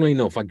 gigs. Funnily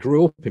enough, I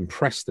grew up in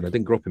Preston. I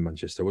didn't grow up in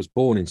Manchester. I was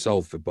born in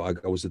Salford, but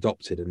I was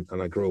adopted,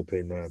 and I grew up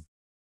in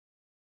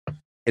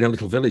a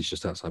little village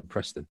just outside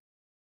Preston.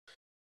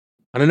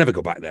 And I never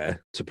go back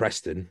there to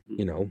Preston,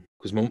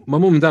 because my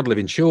mum and dad live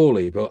in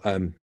Chorley, but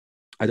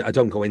I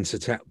don't go into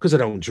town because I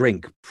don't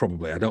drink.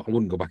 Probably I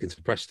wouldn't go back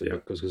into Preston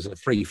because there's a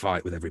free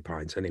fight with every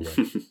pint anyway.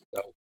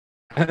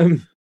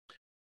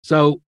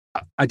 So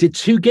I did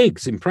 2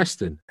 gigs in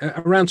Preston.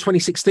 Around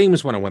 2016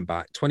 was when I went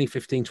back.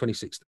 2015,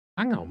 2016.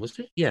 Hang on, was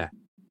it? Yeah.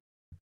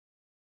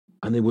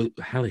 And they were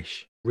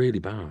hellish, really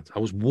bad. I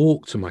was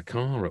walked to my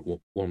car at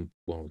one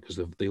because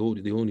the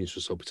audience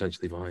was so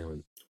potentially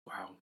violent.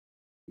 Wow.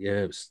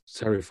 Yeah, it was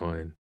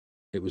terrifying.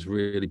 It was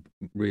really,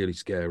 really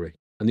scary.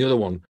 And the other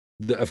one,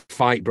 a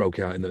fight broke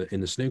out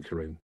in the snooker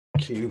room.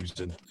 Cubes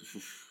and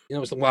it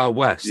was the Wild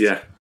West. Yeah.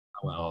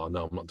 I went, oh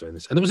no, I'm not doing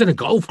this. And it was in a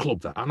golf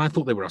club there, and I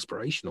thought they were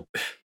aspirational.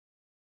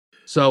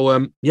 So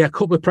a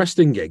couple of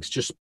Preston gigs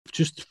just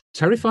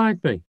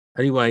terrified me.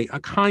 Anyway, I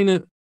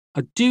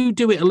do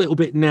it a little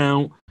bit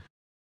now.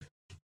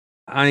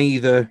 I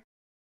either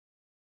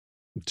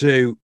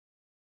do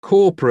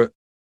corporate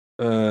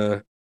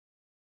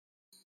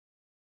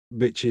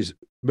which is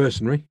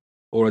mercenary,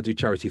 or I do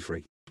charity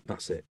free.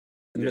 That's it.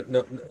 Yeah.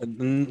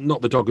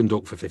 Not the dog and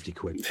duck for 50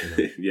 quid.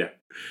 Yeah,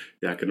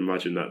 I can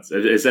imagine that.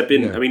 Has there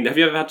been? Yeah. I mean, have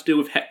you ever had to deal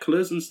with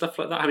hecklers and stuff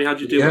like that? I mean, how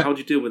do you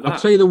deal with that? I'll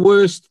tell you, the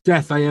worst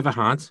death I ever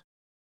had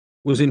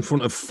was in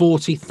front of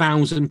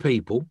 40,000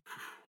 people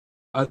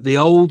at the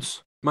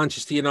old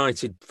Manchester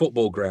United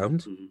football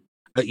ground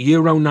at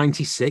Euro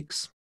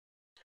 '96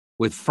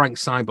 with Frank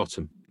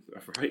Sidebottom.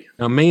 Right.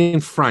 Now, me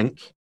and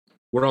Frank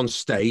were on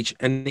stage,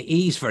 and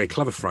he's very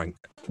clever, Frank.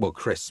 Well,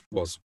 Chris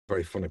was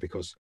very funny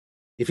because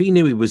if he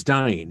knew he was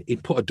dying,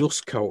 he'd put a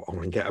dust coat on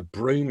and get a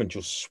broom and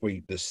just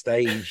sweep the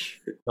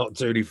stage, not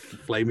do any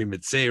flaming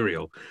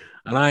material.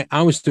 And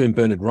I was doing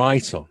Bernard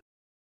Wright on.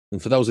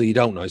 And for those of you who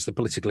don't know, it's the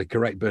politically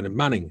correct Bernard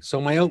Manning. So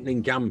my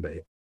opening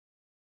gambit,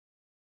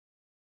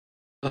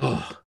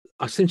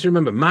 I seem to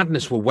remember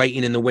Madness were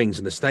waiting in the wings,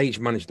 and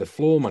the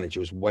floor manager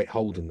was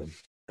holding them.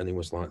 And he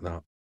was like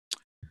that.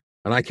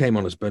 And I came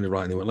on as Bernard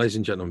Wright, and they went, ladies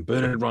and gentlemen,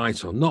 Bernard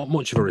Wright on. Not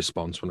much of a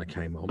response when I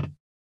came on.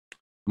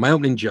 My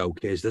opening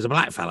joke is, there's a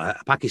black fella,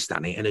 a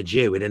Pakistani, and a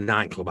Jew in a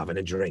nightclub having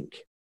a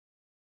drink.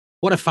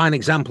 What a fine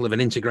example of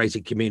an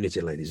integrated community,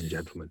 ladies and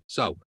gentlemen.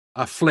 So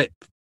I flip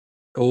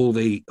all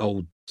the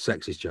old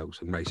sexist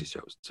jokes and racist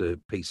jokes to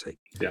PC.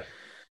 Yeah.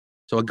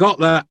 So I got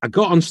that. I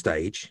got on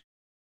stage.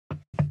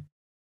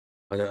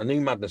 I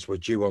knew Madness were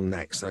due on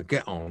next. I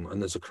get on,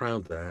 and there's a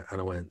crowd there, and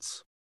I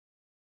went,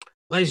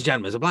 ladies and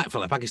gentlemen, there's a black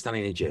fella, Pakistani,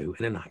 and a Jew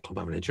in a nightclub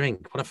having a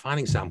drink. What a fine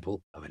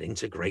example of an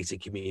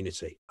integrated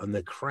community. And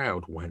the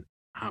crowd went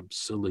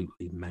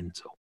absolutely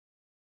mental.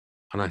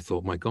 And I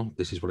thought, my God,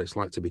 this is what it's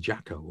like to be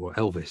Jacko or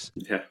Elvis.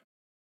 Yeah.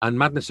 And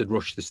Madness had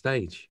rushed the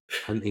stage,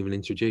 hadn't even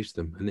introduced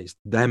them. And it's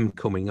them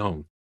coming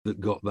on that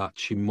got that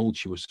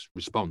tumultuous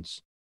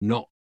response,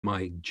 not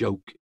my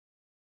joke.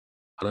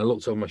 And I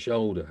looked over my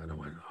shoulder and I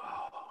went,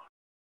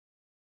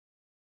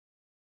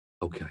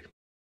 okay.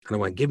 And I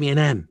went, give me an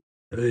M.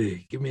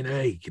 Hey, give me an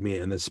A. Give me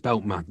it. And then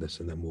spelt Madness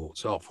and then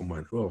walked off and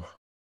went, oh.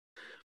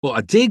 But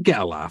I did get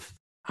a laugh.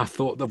 I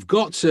thought,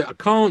 I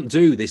can't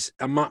do this,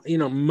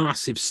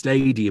 massive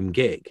stadium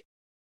gig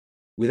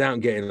without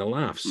getting a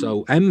laugh.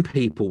 So M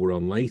people were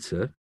on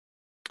later,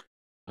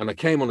 and I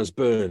came on as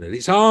Bernard.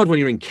 It's hard when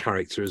you're in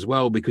character as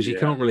well, because you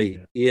can't really,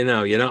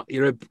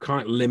 you're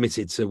quite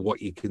limited to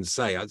what you can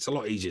say. It's a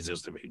lot easier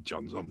just to be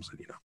John Thomson,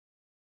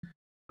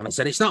 And I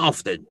said, it's not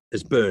often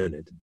as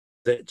Bernard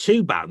that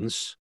 2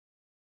 bands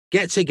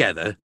get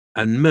together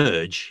and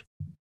merge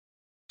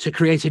to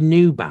create a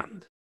new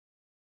band.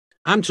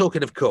 I'm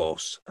talking, of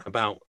course,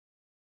 about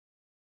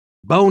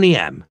Boney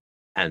M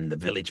and the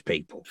Village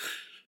People.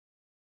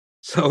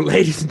 So,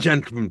 ladies and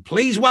gentlemen,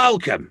 please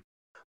welcome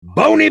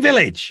Boney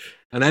Village.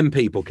 And M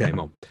People came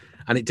on,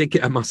 and it did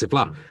get a massive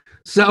laugh.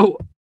 So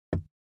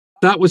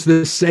that was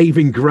the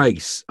saving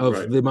grace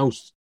of the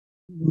most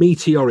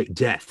meteoric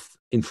death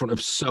in front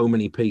of so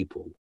many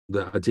people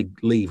that I did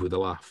leave with a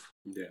laugh.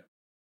 Yeah.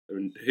 I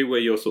mean, who were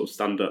your sort of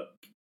stand-up,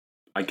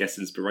 I guess,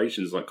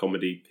 inspirations, like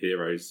comedy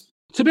heroes?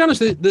 To be honest,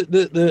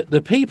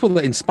 the people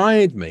that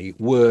inspired me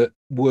were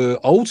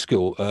old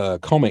school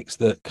comics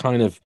that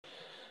kind of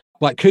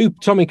like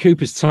Tommy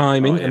Cooper's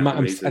timing and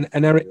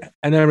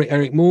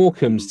Eric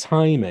Morecambe's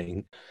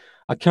timing.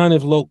 I kind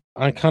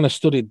of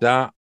studied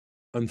that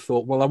and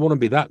thought, well, I want to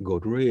be that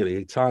good,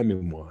 really,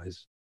 timing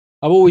wise.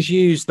 I've always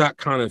used that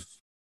kind of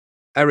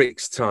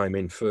Eric's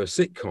timing for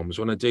sitcoms.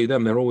 When I do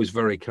them, they're always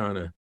very kind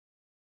of.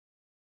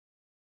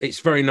 It's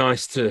very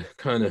nice to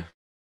kind of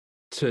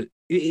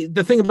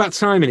the thing about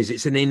timing is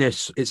it's an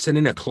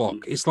inner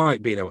clock. It's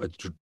like being able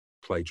to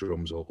play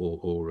drums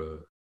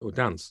or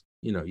dance.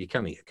 You know, you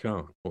can or you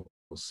can't or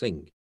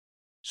sing.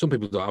 Some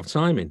people don't have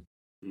timing.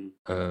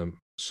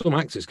 Some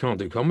actors can't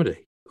do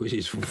comedy, which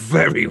is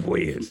very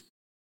weird.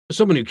 For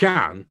someone who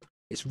can,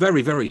 it's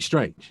very, very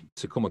strange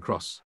to come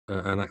across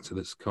an actor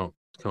that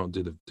can't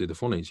do the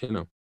funnies.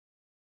 You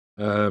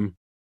know.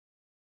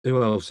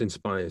 Who else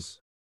inspires?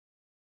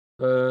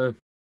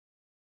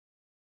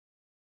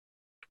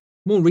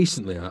 More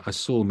recently, I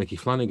saw Mickey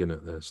Flanagan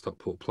at the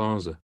Stockport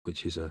Plaza,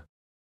 which is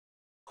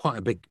quite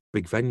a big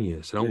venue.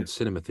 It's an old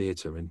cinema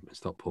theatre in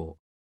Stockport.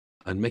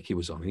 And Mickey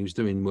was on. And he was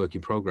doing work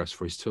in progress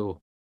for his tour.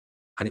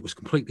 And it was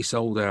completely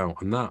sold out.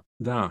 And that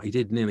he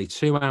did nearly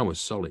 2 hours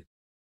solid.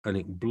 And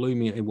it blew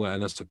me away.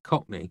 And as a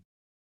Cockney,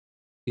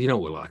 you know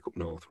what we're like up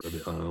north. We're a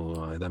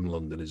bit, them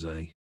Londoners,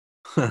 eh?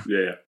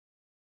 Yeah.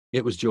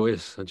 It was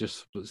joyous.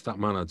 That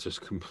man had just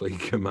complete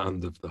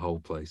command of the whole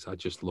place. I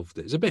just loved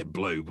it. It's a bit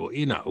blue, but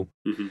you know,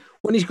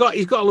 when he's got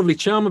a lovely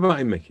charm about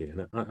him, Mickey.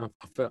 And I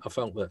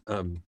felt that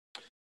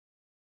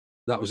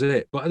that was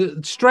it.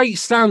 But straight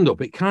stand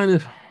up, it kind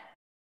of,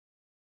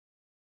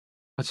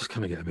 I just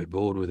kind of get a bit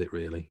bored with it,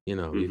 really. You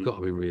know, you've got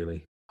to be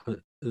really.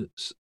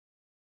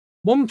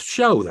 One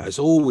show that has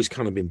always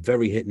kind of been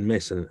very hit and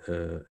miss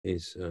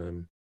is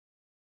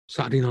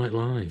Saturday Night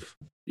Live.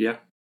 Yeah.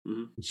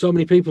 So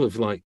many people have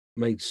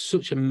made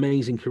such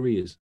amazing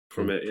careers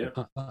from it,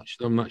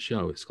 on that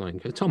show. It's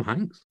like Tom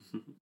Hanks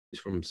is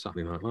from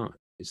Saturday Night Live.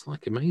 It's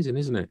like amazing,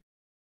 isn't it?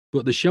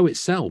 But the show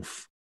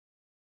itself,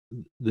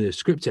 the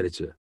script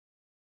editor,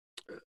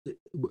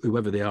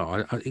 whoever they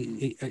are,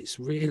 it's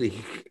really,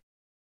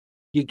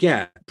 you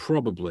get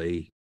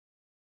probably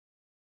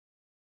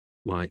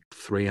like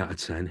 3 out of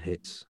 10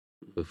 hits.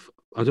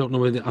 I don't know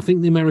whether, I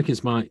think the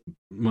Americans might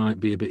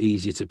be a bit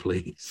easier to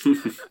please.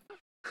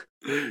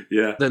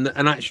 Yeah, than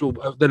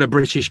a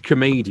British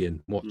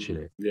comedian watching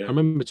it. Yeah. I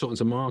remember talking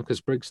to Marcus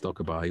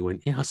Brigstock about it. He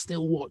went, "Yeah, I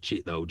still watch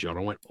it though, John."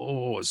 I went,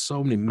 "Oh,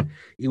 so many."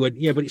 He went,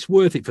 "Yeah, but it's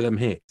worth it for them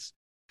hits."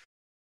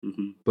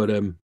 But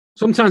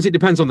sometimes it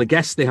depends on the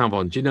guests they have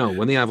on. Do you know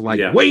when they have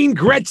Wayne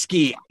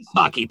Gretzky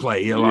hockey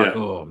play? You're like,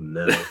 "Oh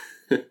no,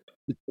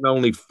 it can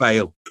only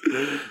fail."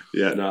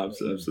 Yeah, no,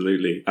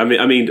 absolutely. I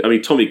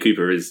mean, Tommy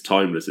Cooper is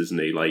timeless, isn't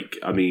he? I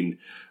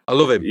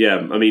love him.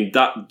 Yeah, I mean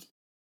that.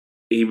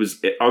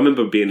 I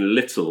remember being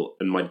little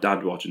and my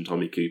dad watching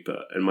Tommy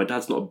Cooper, and my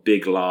dad's not a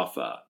big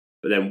laugher,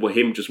 but then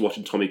him just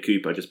watching Tommy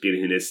Cooper just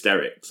being in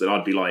hysterics, and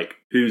I'd be like,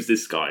 "Who's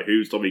this guy?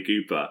 Who's Tommy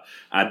Cooper?"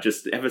 And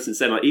just ever since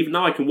then, even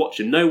now I can watch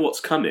and know what's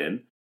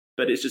coming,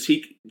 but it's just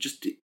he could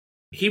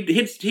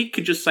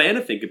just say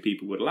anything and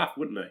people would laugh,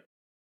 wouldn't they?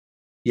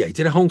 Yeah, he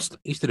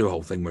used to do a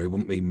whole thing where he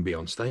wouldn't even be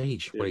on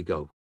stage. Where he'd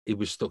go, he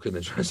was stuck in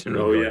the dressing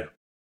room.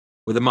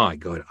 With a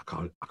mic going, I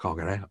can't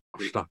get out.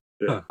 I'm stuck.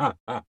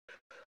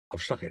 I'm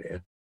stuck in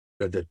here.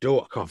 The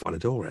door, I can't find a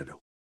door handle.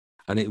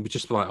 And it was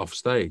just like off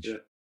stage.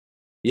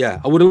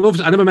 Yeah, I would have loved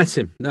it. I never met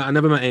him. No, I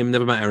never met him,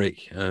 never met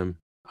Eric. I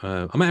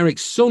met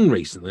Eric's son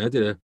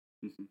recently.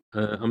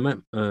 I met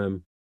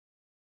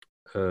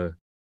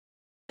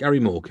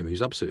Gary Morecambe,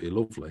 who's absolutely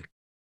lovely.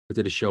 I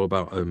did a show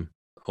about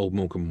old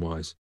Morecambe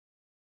Wise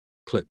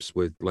clips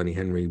with Lenny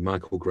Henry,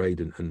 Michael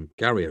Graydon, and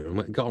Gary,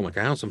 and got on like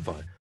a house on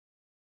fire.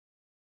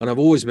 And I've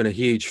always been a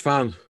huge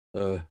fan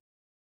of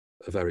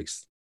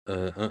Eric's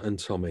and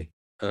Tommy.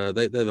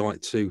 They're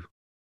like two.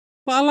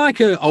 But I like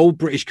old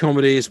British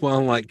comedy as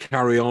well, like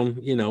Carry On,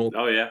 you know.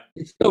 Oh, yeah.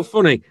 It's so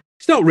funny.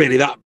 It's not really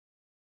that,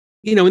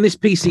 you know, in this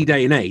PC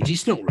day and age,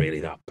 it's not really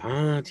that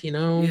bad, you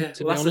know. Yeah,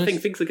 well, that's the thing.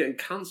 Things are getting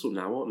cancelled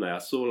now, aren't they? I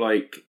saw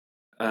what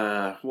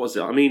was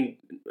it? I mean,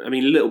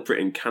 Little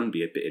Britain can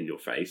be a bit in your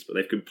face, but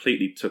they've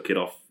completely took it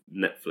off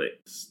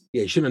Netflix.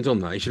 Yeah, you shouldn't have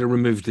done that. You should have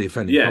removed the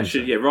offending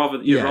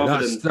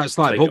content. That's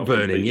like book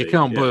burning. You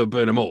can't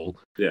burn them all.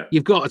 Yeah,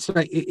 you've got to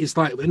take. It's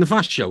like in the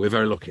Fast Show. We're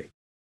very lucky,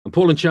 and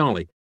Paul and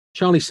Charlie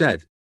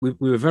said we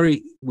were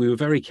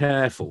very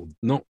careful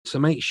not to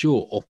make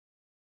sure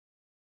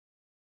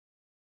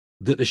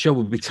that the show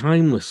would be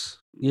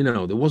timeless. You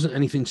know, there wasn't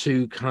anything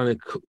too kind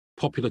of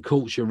popular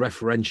culture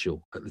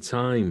referential at the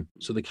time,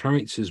 so the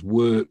characters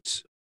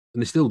worked,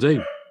 and they still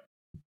do.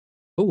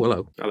 Oh,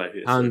 hello. Hello.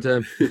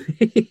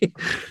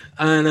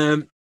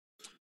 And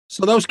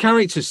so those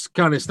characters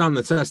kind of stand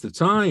the test of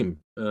time.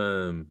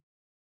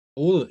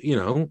 You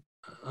know,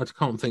 I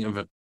can't think of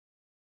it.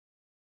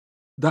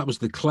 That was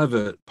the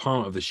clever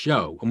part of the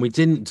show, and we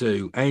didn't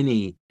do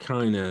any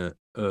kind of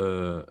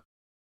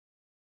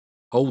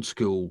old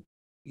school,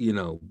 you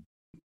know,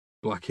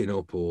 blacking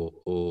up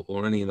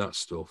or any of that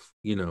stuff.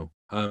 You know,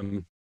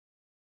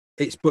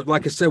 but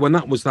like I said, when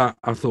that was that,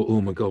 I thought,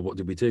 oh my God, what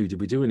did we do?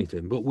 Did we do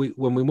anything? But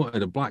when we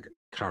wanted a black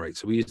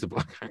character, we used a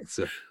black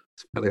actor.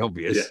 It's fairly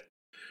obvious. Yeah.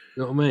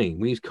 You know what I mean?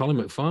 We used Colin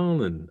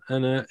McFarlane,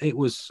 and it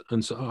was,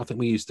 and so I think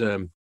we used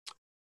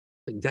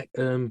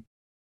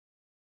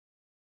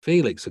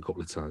Felix a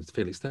couple of times.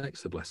 Felix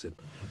Dexter, bless him.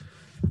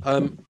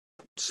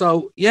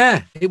 So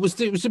yeah, it was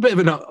a bit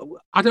of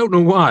I don't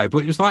know why,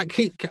 but it was like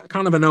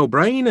kind of a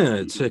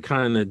no-brainer to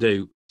kind of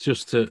do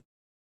to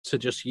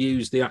just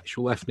use the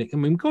actual ethnic. I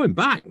mean, going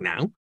back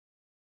now,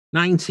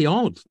 90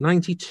 odd,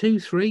 92,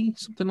 3,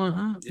 something like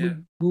that. Yeah.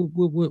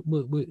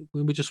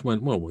 We just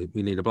went, well, we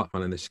need a black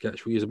man in this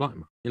sketch. We use a black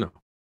man. You know.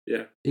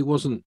 Yeah. It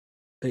wasn't.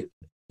 It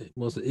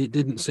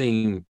didn't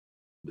seem.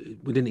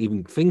 We didn't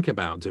even think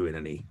about doing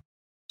any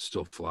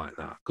stuff like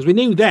that because we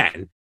knew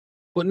then.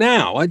 But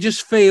now I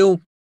just feel.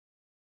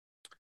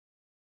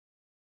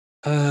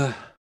 I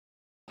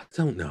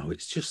don't know.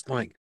 It's just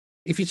like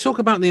if you talk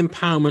about the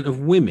empowerment of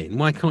women,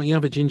 why can't you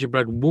have a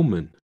gingerbread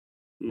woman,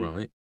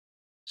 right?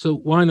 So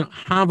why not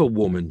have a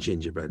woman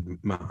gingerbread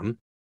man?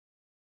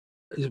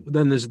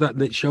 Then there's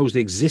that shows the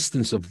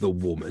existence of the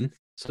woman.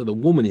 So the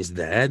woman is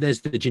there.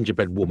 There's the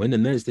gingerbread woman,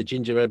 and there's the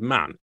gingerbread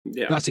man.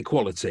 Yeah, that's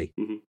equality,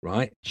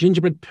 right?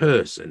 Gingerbread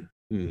person.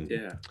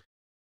 Yeah,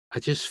 I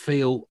just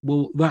feel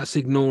that's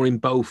ignoring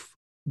both.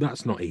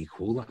 That's not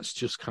equal. That's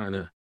just kind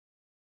of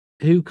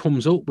who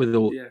comes up with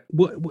all. Yeah.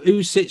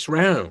 Who sits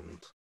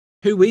round?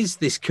 Who is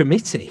this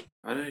committee?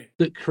 I know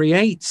that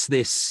creates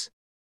this.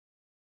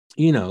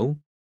 You know.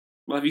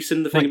 Well, have you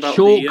seen the thing about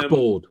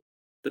chalkboard?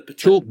 The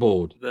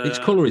chalkboard. Its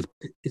colour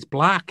is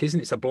black, isn't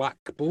it? It's a black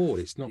board.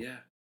 It's not. Yeah.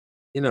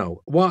 You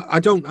know. Well, I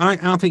don't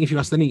think if you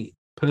asked any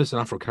person,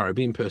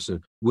 Afro-Caribbean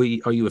person,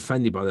 are you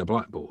offended by their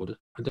blackboard?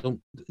 I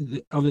think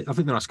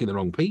they're asking the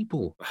wrong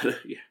people. Yeah.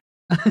 Yeah.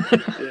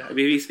 I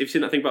mean, have you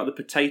seen that thing about the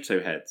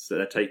potato heads that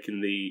they're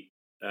taking the?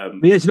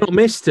 It's not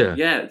Mister.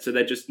 Yeah, so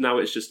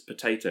it's just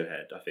potato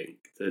head. I think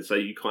so.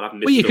 You can't have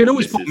Mr. Well, you can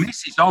always put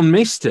Mrs. on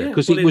Mister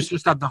because it was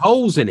just had the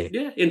holes in it.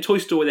 Yeah, in Toy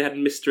Story they had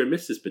Mr. and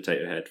Mrs.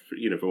 Potato Head.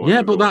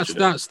 For but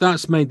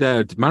that's made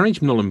their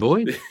marriage null and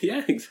void.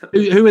 Yeah,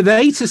 exactly. Who are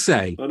they to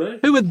say? I know.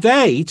 Who are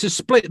they to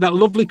split that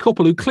lovely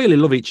couple who clearly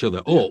love each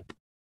other up?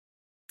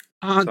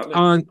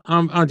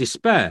 I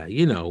despair.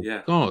 You know.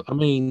 Yeah. God, I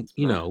mean,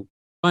 you know,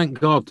 thank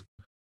God.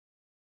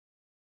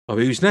 Oh,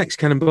 who's next?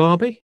 Ken and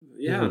Barbie?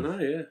 Yeah, I know.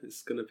 Yeah,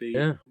 it's going to be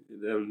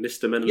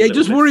Mr. Men. And it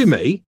does worry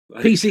me.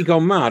 PC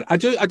gone mad. I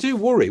do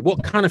worry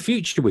what kind of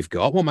future we've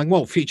got.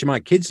 What future my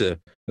kids have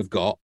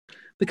got.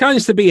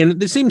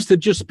 There seems to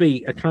just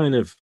be a kind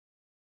of.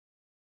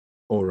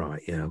 All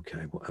right, yeah,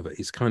 okay, whatever.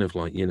 It's kind of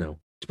like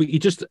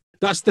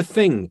that's the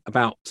thing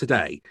about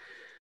today,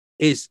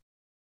 is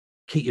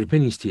keep your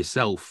opinions to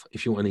yourself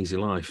if you want an easy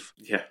life.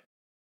 Yeah.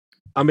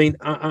 I mean,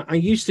 I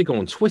used to go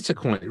on Twitter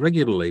quite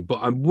regularly, but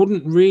I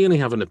wouldn't really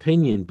have an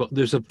opinion. But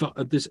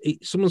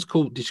someone's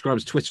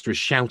describes Twitter as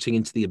shouting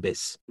into the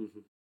abyss. Mm-hmm.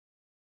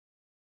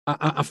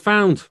 I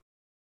found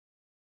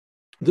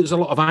there's a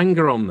lot of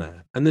anger on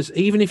there, and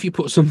even if you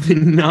put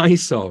something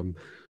nice on,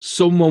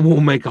 someone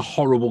will make a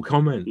horrible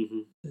comment.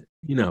 Mm-hmm.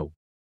 You know,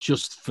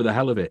 just for the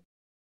hell of it.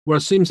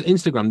 Whereas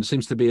Instagram there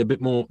seems to be a bit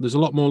more. There's a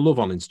lot more love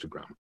on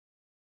Instagram.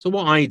 So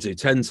what I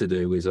tend to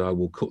do is I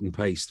will cut and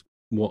paste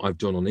what I've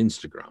done on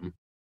Instagram,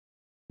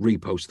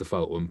 repost the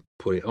photo and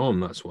put it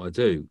on. That's what I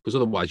do, because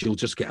otherwise you'll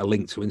just get a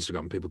link to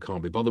Instagram. People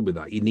can't be bothered with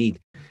that.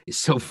 It's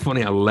so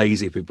funny how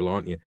lazy people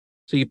aren't you?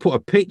 So you put a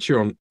picture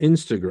on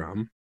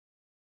Instagram,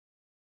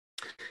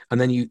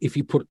 and then if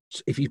you put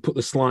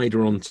the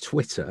slider on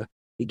Twitter,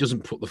 it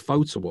doesn't put the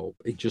photo up.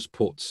 It just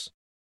puts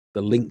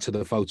the link to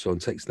the photo and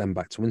takes them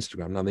back to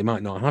Instagram. Now they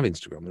might not have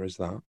Instagram. There is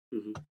that.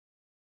 Mm-hmm.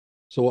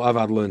 So what I've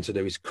had to learn to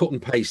do is cut and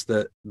paste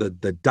the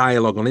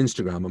dialogue on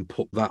Instagram and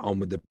put that on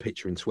with the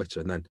picture in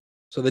Twitter. And then,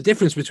 so the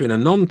difference between a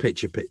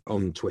non-picture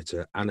on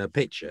Twitter and a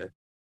picture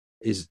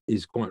is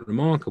quite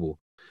remarkable.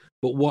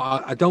 But what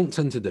I don't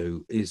tend to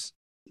do is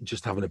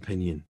just have an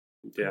opinion.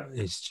 Yeah.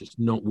 It's just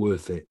not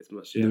worth it.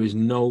 Much, There is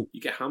no...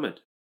 You get hammered.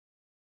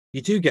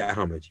 You do get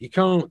hammered. You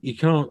can't...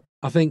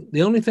 I think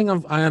the only thing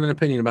I had an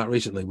opinion about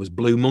recently was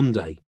Blue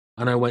Monday.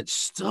 And I went,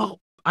 stop.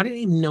 I didn't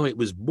even know it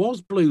was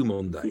Blue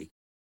Monday.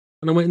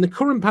 And I went, in the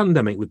current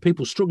pandemic, with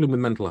people struggling with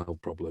mental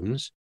health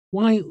problems,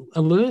 why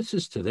alert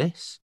us to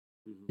this?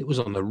 It was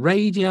on the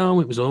radio.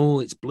 It was,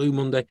 it's Blue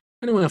Monday.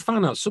 Anyway, I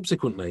found out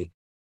subsequently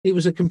it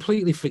was a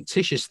completely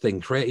fictitious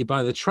thing created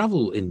by the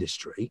travel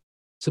industry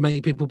to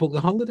make people book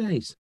the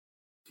holidays.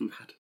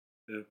 Mad.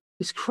 Yeah.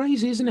 It's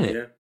crazy, isn't it?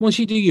 Yeah. Once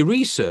you do your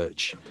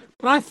research.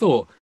 But I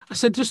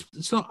said,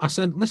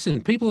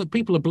 listen, people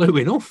are blue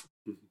enough.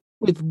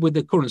 With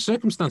the current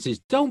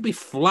circumstances, don't be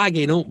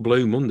flagging up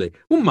Blue Monday.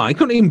 Well, mate,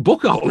 couldn't even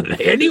book a holiday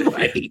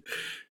anyway.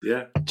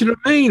 Yeah. Do you know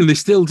what I mean? They're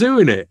still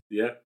doing it.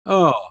 Yeah.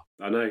 Oh,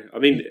 I know. I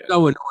mean,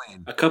 so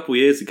annoying. A couple of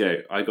years ago,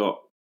 I wrote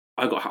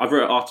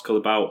an article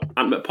about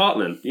Ant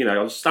McPartland. You know,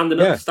 I was standing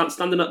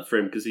up for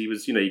him because he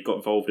was, he got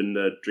involved in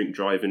the drink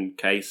driving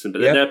case,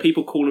 but there are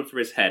people calling for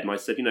his head, and I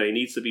said, he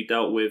needs to be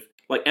dealt with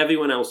like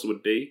everyone else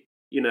would be.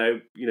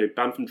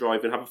 banned from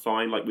driving, have a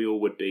fine like we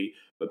all would be.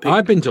 But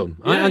I've been done.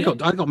 I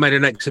got made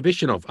an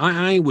exhibition of.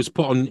 I was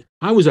put on.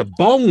 I was a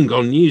bong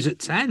on News at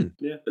 10.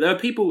 Yeah, but there are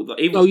people that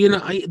even. Oh,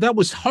 that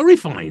was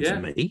horrifying to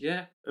me.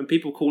 Yeah, and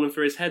people calling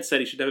for his head said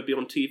he should never be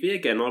on TV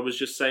again. I was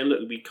just saying,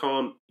 look, we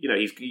can't.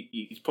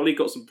 He's probably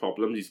got some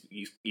problems.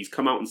 He's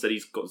come out and said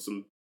he's got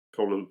some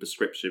problem with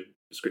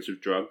prescriptive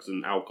drugs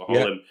and alcohol,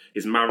 and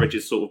his marriage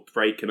is sort of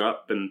breaking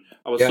up. And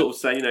I was sort of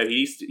saying, he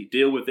needs to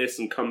deal with this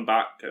and come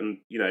back and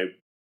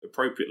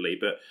appropriately.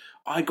 But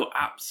I got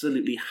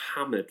absolutely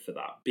hammered for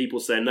that. People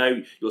say,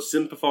 no, you're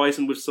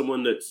sympathising with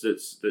someone that's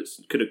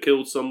could have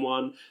killed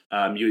someone.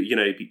 You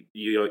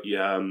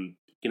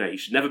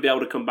should never be able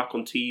to come back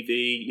on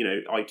TV.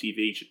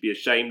 ITV should be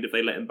ashamed if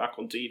they let him back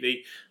on TV.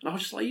 And I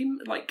was just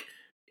like,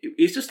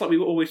 it's just like we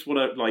always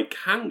want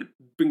to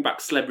bring back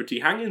celebrity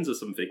hangings or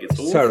something. It's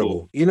awful.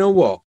 Terrible. You know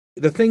what?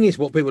 The thing is,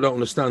 what people don't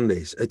understand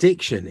is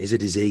addiction is a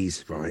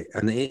disease, right?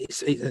 And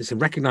it's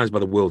recognised by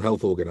the World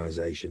Health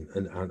Organization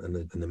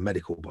and the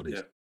medical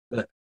bodies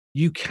that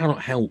you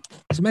cannot help.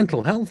 It's a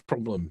mental health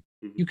problem.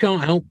 Mm-hmm. You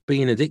can't help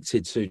being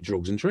addicted to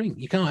drugs and drink.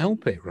 You can't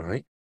help it,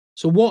 right?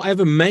 So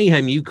whatever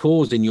mayhem you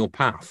caused in your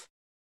path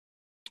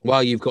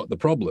while you've got the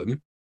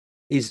problem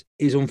is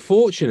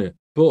unfortunate.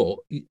 But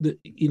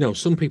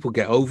some people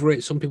get over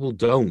it, some people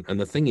don't. And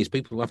the thing is,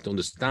 people have to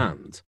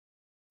understand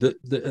that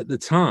at the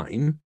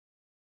time,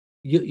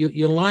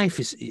 your life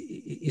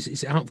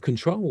is out of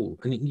control,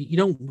 and you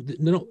don't.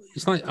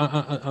 It's like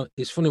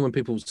it's funny when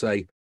people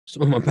say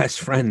some of my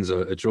best friends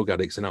are drug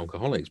addicts and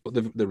alcoholics, but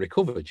they're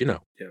recovered, Yeah.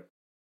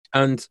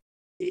 And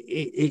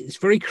it's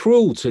very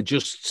cruel to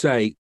just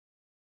say,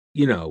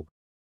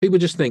 people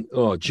just think,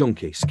 oh,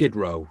 junkie, skid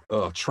row,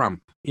 oh,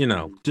 tramp,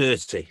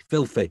 dirty,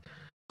 filthy.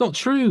 Not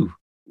true.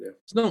 Yeah.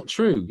 It's not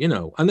true,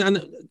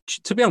 And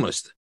to be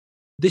honest,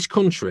 this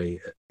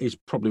country is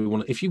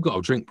probably if you've got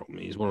a drink problem,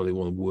 it's one of the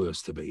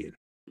worst to be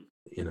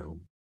in.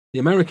 The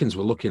Americans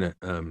were looking at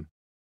the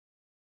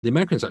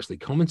Americans actually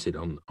commented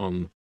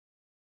on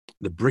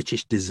the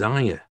British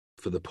desire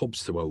for the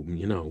pubs to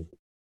open.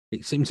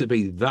 It seemed to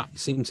be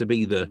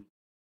the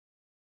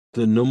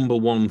number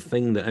one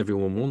thing that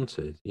everyone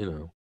wanted,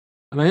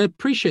 And I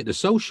appreciate the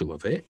social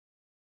of it,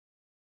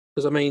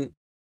 because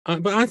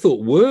but I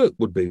thought work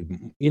would be,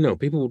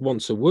 people would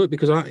want to work,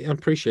 because I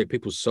appreciate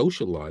people's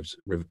social lives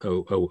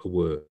revolve at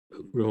work.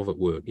 People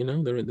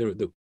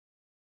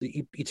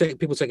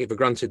take it for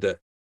granted that,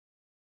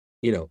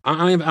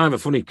 I have a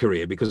funny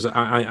career because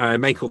I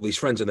make all these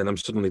friends and then I'm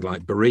suddenly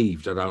like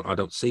bereaved. I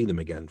don't see them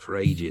again for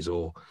ages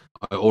or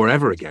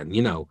ever again.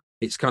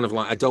 It's kind of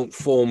like I don't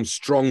form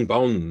strong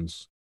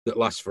bonds that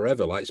last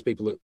forever, like it's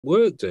people at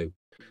work do,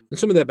 and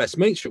some of their best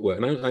mates are at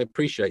work, and I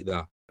appreciate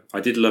that. I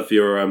did love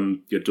your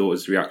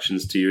daughter's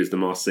reactions to you as the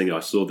Masked Singer.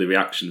 I saw the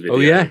reaction video. Oh,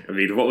 yeah?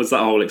 What was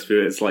that whole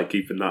experience like,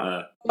 keeping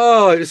that...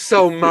 Oh, it was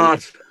so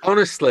mad.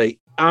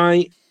 Honestly,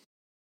 I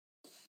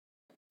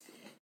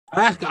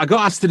got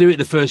asked to do it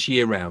the first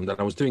year round, and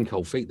I was doing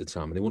Cold Feet at the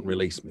time, and they wouldn't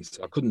release me,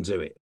 so I couldn't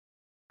do it.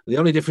 The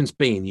only difference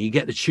being you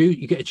get to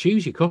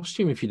choose your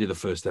costume if you do the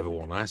first ever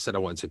one. I said I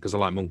wanted to, because I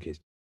like monkeys.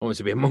 I wanted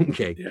to be a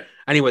monkey. Yeah.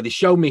 Anyway, they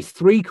showed me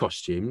 3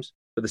 costumes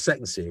for the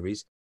second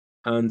series,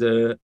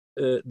 and...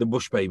 the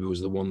Bush Baby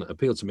was the one that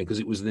appealed to me because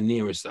it was the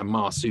nearest, and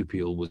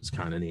marsupial was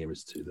kind of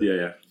nearest to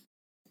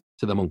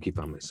the monkey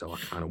family. So I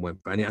kind of went,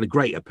 and it had a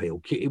great appeal.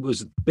 It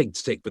was a big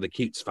stick for the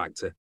cutes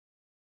factor.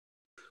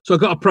 So I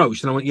got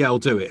approached and I went, yeah, I'll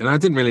do it. And I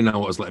didn't really know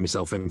what I was letting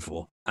myself in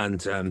for.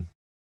 And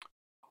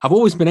I've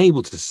always been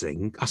able to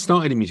sing. I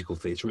started in musical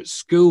theatre at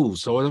school.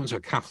 So I went to a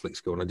Catholic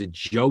school and I did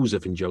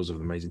Joseph in Joseph,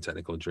 Amazing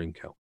Technicolor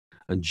Dreamcoat,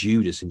 and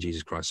Judas in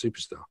Jesus Christ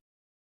Superstar.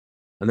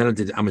 And then I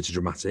did amateur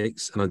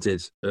dramatics, and I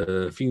did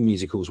a few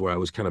musicals where I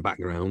was kind of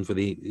background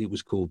it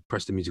was called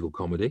Preston Musical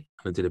Comedy,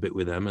 and I did a bit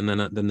with them. And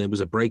then there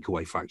was a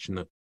breakaway faction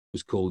that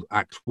was called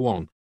Act One,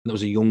 and that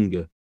was a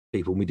younger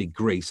people. And we did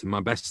Grease, and my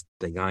best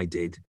thing I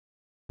did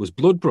was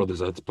Blood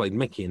Brothers. I played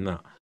Mickey in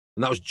that,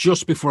 and that was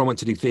just before I went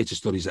to do theatre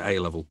studies at A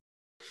level.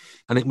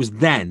 And it was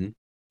that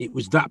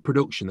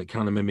production that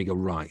kind of made me go,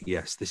 right,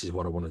 yes, this is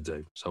what I want to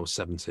do. So I was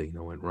 17.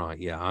 I went, right,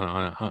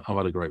 yeah, I've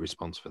had a great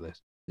response for this.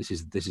 This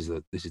is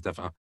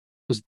definitely.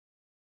 Because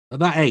at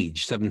that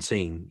age,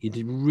 17,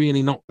 you're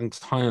really not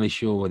entirely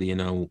sure whether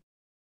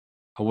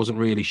I wasn't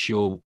really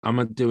sure, am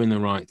I doing the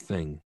right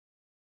thing?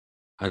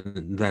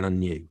 And then I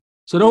knew.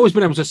 So I'd always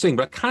been able to sing,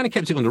 but I kind of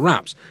kept it under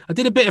wraps. I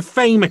did a bit of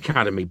Fame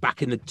Academy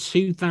back in the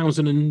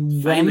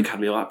 2001. Fame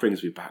Academy, that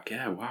brings me back.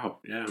 Yeah, wow.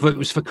 Yeah. It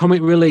was for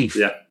comic relief.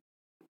 Yeah.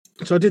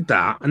 So I did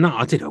that, and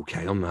I did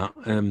okay on that.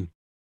 I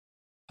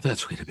think I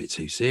took it a bit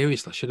too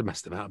serious. I should have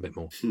messed about a bit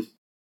more.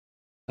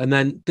 And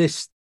then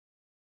this...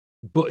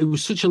 But it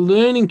was such a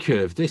learning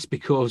curve,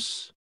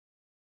 because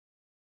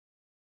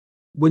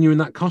when you're in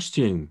that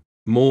costume,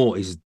 more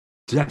is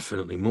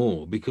definitely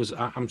more, because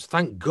I'm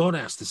thank God I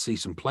has to see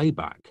some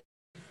playback.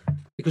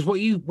 Because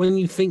when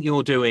you think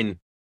you're doing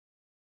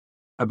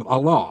a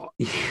lot,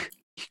 you've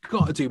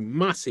got to do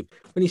massive.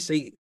 When you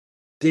see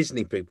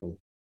Disney people,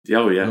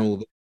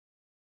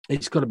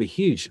 it's got to be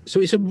huge. So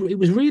it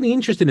was really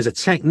interesting as a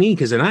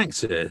technique, as an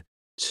actor,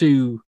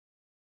 to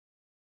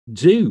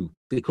do,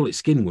 they call it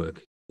skin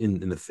work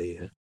in the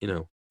theatre,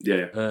 to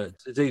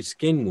do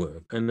skin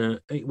work. And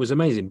it was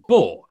amazing.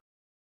 But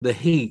the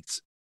heat,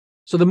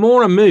 so the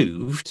more I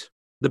moved,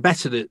 the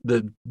better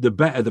the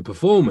better the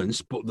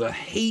performance, but the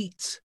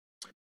heat,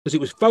 because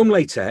it was foam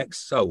latex,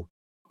 so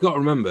got to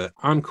remember,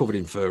 I'm covered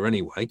in fur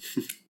anyway.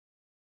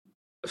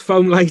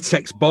 Foam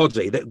latex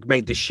body that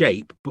made the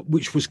shape, but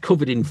which was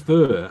covered in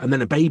fur, and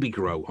then a baby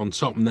grow on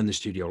top, and then the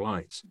studio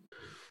lights.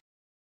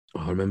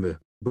 Oh, I remember.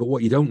 But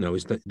what you don't know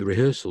is that the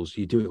rehearsals,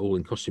 you do it all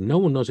in costume. No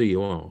one knows who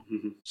you are.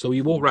 Mm-hmm. So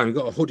you walk around, you've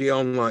got a hoodie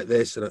on like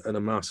this and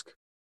a mask,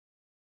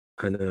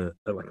 and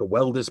like a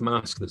welder's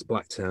mask that's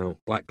blacked out,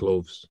 black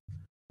gloves.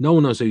 No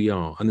one knows who you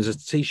are. And there's a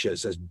T-shirt that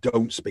says,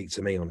 "Don't speak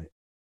to me" on it.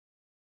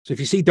 So if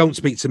you see "Don't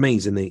speak to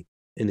me's" in the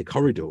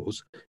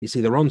corridors, it's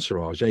either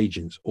entourage,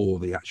 agents, or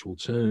the actual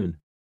turn.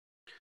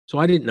 So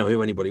I didn't know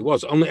who anybody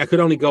was. I could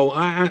only go,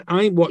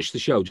 I watched the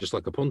show just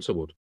like a punter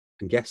would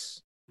and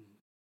guess.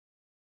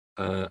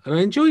 And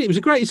I enjoyed it.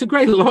 It's a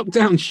great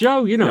lockdown show,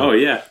 Oh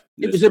yeah.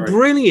 It was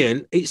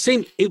brilliant.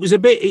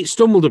 It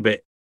stumbled a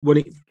bit when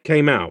it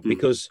came out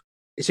because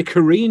it's a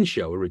Korean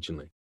show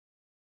originally.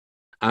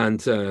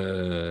 And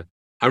I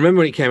remember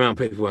when it came out,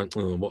 people went,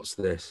 "Oh, what's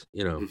this?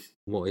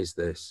 What is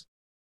this?"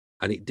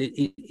 And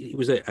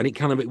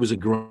it was a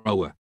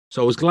grower.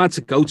 So I was glad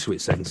to go to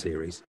its second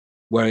series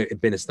where it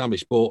had been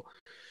established. But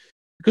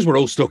because we're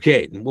all stuck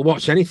in, we'll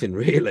watch anything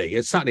really.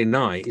 It's Saturday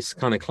night. It's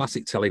kind of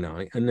classic telly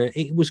night. And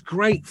it was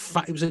great.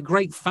 It was a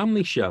great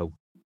family show.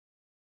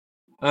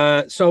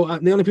 So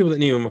the only people that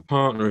knew were my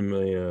partner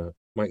and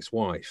my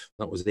ex-wife.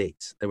 That was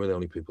it. They were the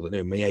only people that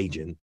knew. My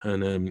agent.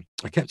 And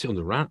I kept it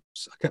under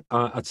wraps.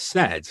 I'd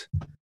said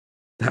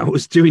that I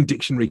was doing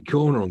Dictionary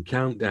Corner on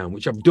Countdown,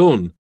 which I've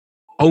done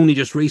only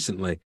just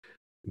recently.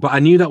 But I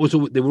knew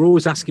they were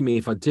always asking me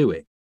if I'd do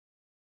it.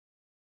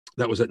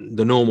 That was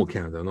the normal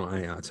countdown, not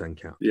 8 out of 10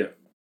 count. Yeah.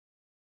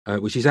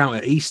 Which is out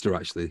at Easter,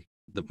 actually,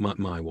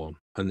 my one.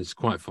 And it's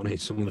quite funny,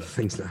 some of the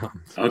things that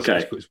happened.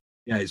 Okay.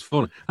 It's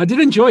fun. I did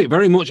enjoy it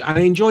very much.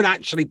 I enjoyed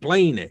actually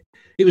playing it.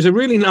 It was a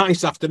really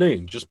nice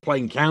afternoon, just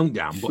playing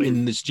Countdown, but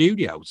in the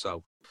studio.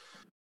 So,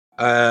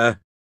 so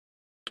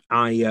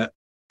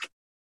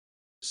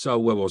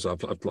where was I?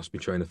 I've lost my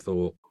train of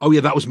thought. Oh,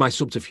 yeah, that was my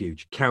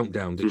subterfuge,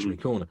 Countdown Dictionary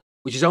Corner,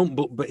 which is on,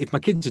 but if my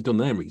kids had done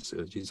their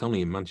research, it's only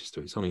in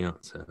Manchester. It's only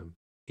at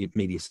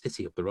Media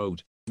City up the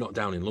road, not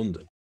down in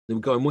London. They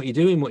were going, "What are you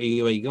doing? Where are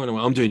you going?"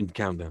 I'm doing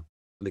Countdown.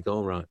 And they go,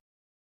 "All right."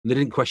 And they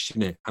didn't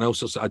question it. And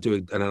also, I do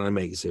an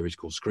animated series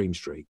called Scream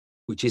Street,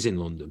 which is in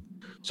London.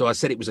 So I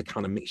said it was a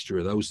kind of mixture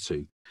of those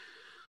two.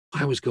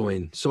 I was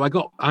going, so I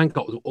got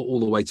all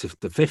the way to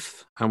the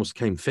 5th. I almost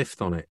came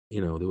 5th on it,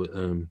 There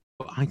were,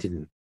 but I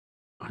didn't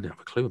have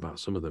a clue about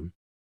some of them.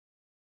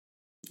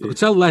 I could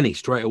tell Lenny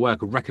straight away. I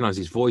could recognize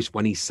his voice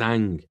when he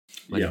sang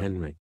Lenny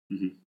Henry.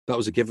 Mm-hmm. That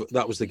was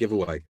the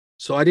giveaway.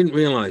 So I didn't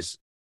realize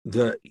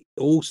that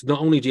also not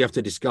only do you have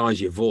to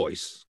disguise your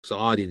voice, so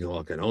I did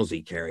like an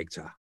Aussie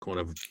character, kind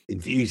of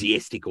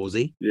enthusiastic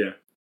Aussie,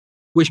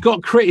 which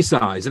got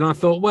criticised, and I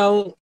thought,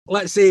 well,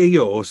 let's hear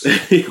yours.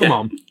 Come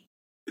on, do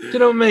you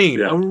know what I mean?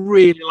 Yeah. I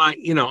really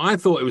I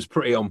thought it was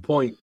pretty on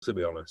point, to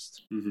be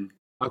honest. Mm-hmm.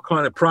 I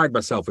kind of pride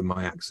myself in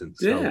my accent,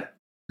 so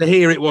to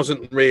hear it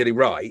wasn't really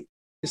right.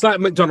 It's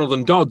like McDonald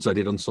and Dodds I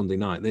did on Sunday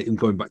night. They're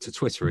going back to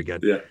Twitter again.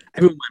 Yeah.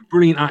 Everyone went,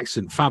 "Brilliant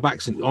accent, fab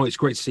accent. Oh, it's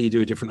great to see you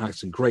do a different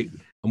accent. Great."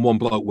 And one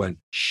bloke went,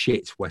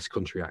 "Shit, West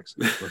Country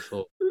accent." So I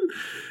thought,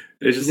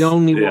 it's the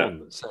only one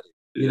that said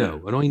it,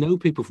 And I know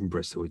people from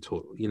Bristol who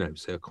talk,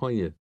 so I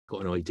kind of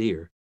got an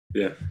idea.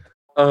 Yeah.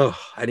 Oh,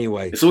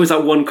 anyway. It's always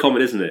that one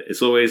comment, isn't it?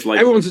 It's always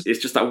like, it's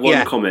just that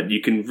one comment.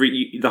 You can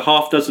the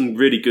half dozen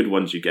really good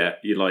ones you get.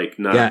 You're like,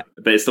 nah. Yeah.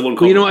 But it's the one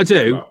comment. Well, you know what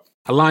I do? Wow.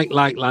 I like,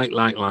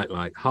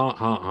 heart.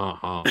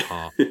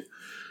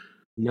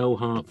 No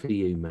heart for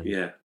you, mate.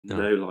 Yeah,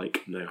 no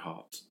like, no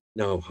heart.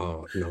 No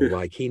heart, no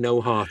likey, no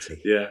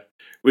hearty. Yeah.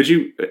 Would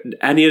you,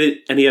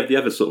 any of the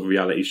other sort of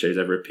reality shows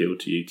ever appeal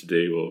to you to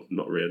do, or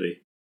not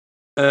really?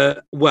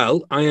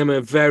 Well, I'm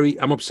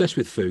obsessed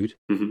with food,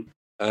 and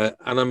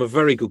I'm a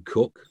very good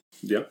cook.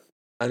 Yeah.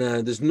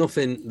 And there's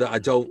nothing that I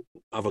don't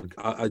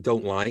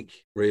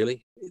like,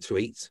 really, to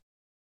eat.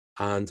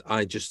 And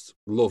I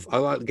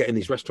like getting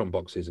these restaurant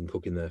boxes and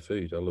cooking their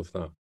food. I love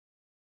that.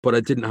 But I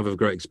didn't have a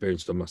great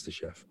experience on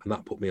MasterChef, and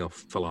that put me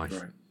off for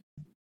life. Right.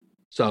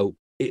 So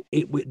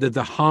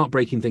the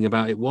heartbreaking thing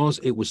about it was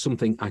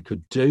something I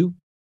could do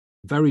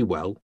very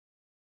well,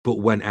 but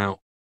went out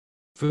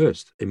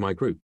first in my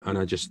group. And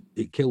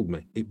it killed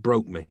me. It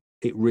broke me.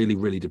 It really,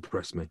 really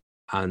depressed me.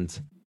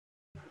 And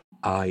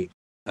I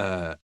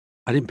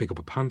didn't pick up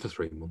a pan for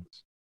 3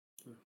 months.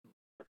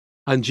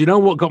 And do you know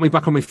what got me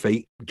back on my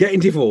feet? Getting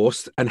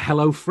divorced and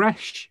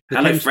HelloFresh.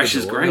 HelloFresh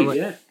is great,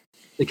 yeah.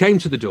 They came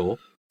to the door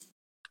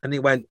and they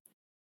went,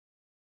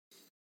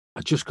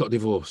 "I just got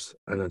divorced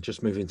and I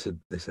just moved into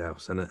this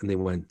house." And they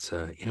went,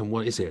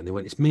 "What is it?" And they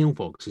went, "It's meal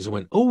boxes." I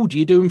went, "Oh, do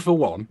you do them for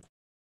one?"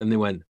 And they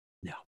went,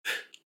 "No."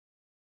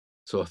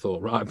 So I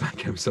thought, right, I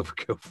get myself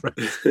a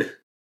girlfriend.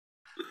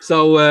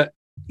 So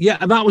yeah,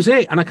 and that was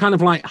it. And I kind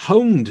of like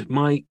honed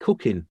my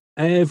cooking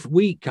every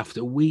week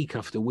after week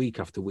after week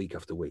after week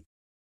after week.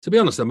 To be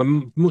honest, I'm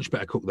a much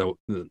better cook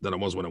than I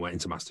was when I went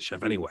into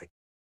MasterChef anyway.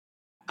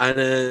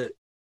 And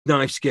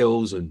knife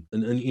skills and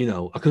you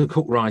know, I can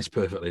cook rice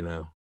perfectly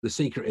now. The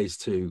secret is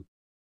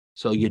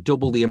so you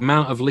double the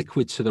amount of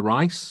liquid to the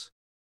rice,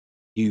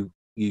 you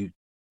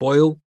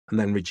boil and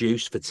then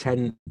reduce for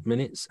 10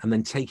 minutes and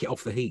then take it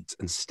off the heat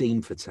and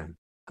steam for 10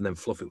 and then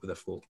fluff it with a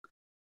fork.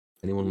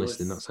 Anyone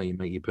listening, that's how you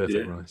make your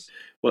perfect rice.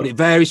 Well, and it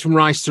varies from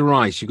rice to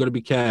rice. You've got to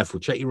be careful.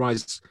 Check your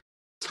rice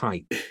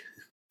tight.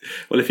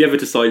 Well, if you ever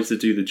decided to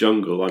do the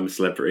jungle, I'm a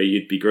celebrity,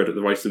 you'd be good at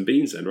the rice and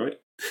beans then, right?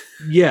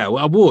 Yeah,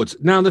 well, I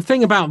would. Now, the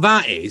thing about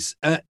that is,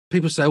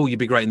 people say, oh, you'd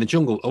be great in the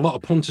jungle. A lot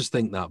of punters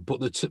think that.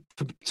 But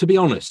to be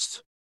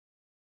honest,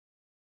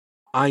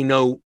 I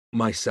know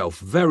myself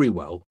very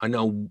well. I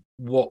know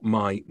what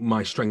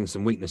my strengths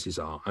and weaknesses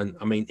are. And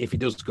I mean, if he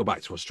does go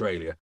back to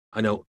Australia,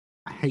 I know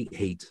I hate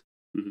heat.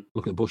 Mm-hmm.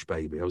 Look at Bush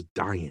Baby. I was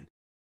dying.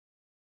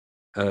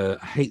 I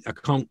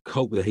can't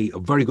cope with the heat.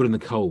 I'm very good in the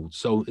cold.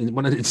 So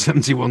when I did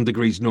 71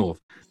 Degrees North,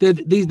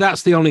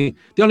 that's the only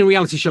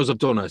reality shows I've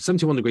done.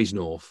 71 Degrees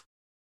North,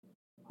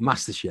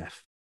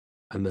 MasterChef,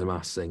 and The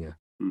Masked Singer.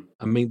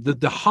 I mean,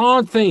 the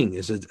hard thing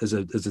as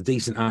a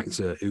decent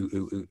actor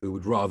who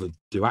would rather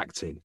do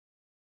acting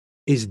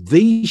is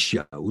these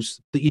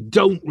shows that you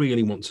don't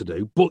really want to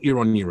do, but you're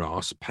on your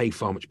arse, pay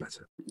far much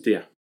better.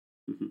 Yeah.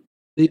 Mm-hmm.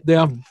 They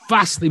are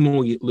vastly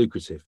more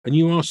lucrative, and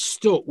you are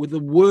stuck with the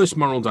worst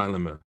moral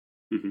dilemma.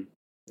 Mm-hmm.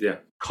 Yeah.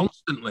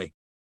 Constantly.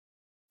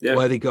 Yeah.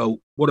 Where they go,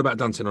 what about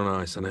dancing on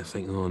ice? And I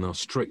think, oh no,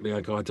 strictly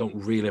I don't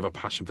really have a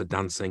passion for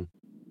dancing.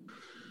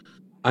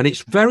 And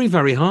it's very,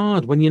 very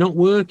hard when you're not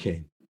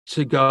working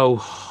to go,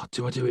 oh,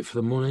 do I do it for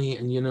the money?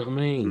 And you know what I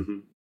mean? Mm-hmm.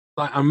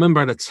 Like I remember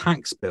I had a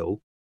tax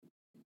bill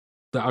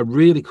that I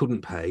really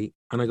couldn't pay,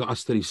 and I got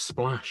asked to do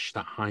Splash,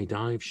 that high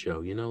dive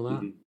show. You know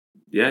that? Mm-hmm.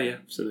 Yeah,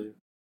 absolutely.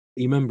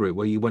 You remember it,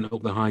 where you went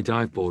up the high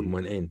dive board and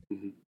went in?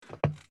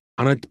 Mm-hmm.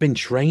 And I'd been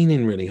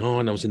training really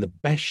hard. I was in the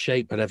best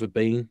shape I'd ever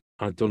been.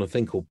 I'd done a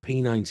thing called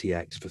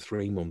P90X for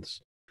 3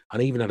 months,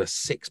 and even had a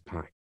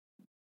 6-pack.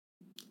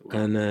 Wow.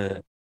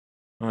 And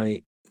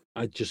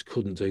I just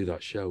couldn't do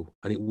that show,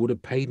 and it would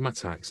have paid my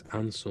tax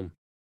and some.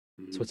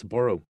 So I had to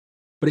borrow.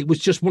 But it was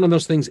just one of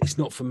those things. It's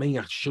not for me.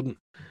 I shouldn't.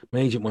 My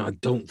agent went, I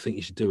don't think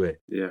you should do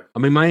it. Yeah. I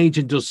mean, my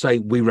agent does say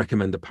we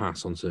recommend a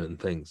pass on certain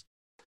things.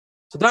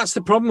 So that's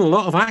the problem a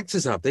lot of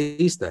actors have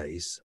these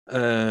days.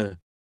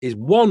 Is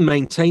one,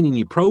 maintaining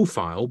your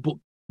profile, but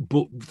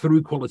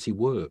through quality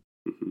work.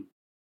 Mm-hmm.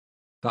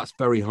 That's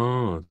very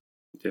hard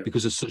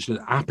because there's such an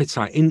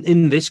appetite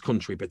in this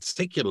country,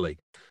 particularly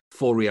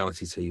for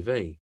reality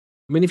TV.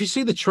 I mean, if you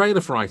see the trailer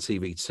for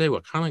ITV2,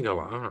 I kind of go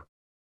like that.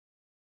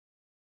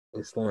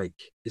 It's like,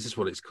 this is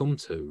what it's come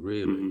to,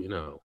 really, mm-hmm. you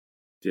know?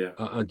 Yeah.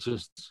 I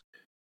just...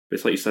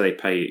 It's like you say, they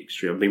pay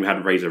extreme. I mean, we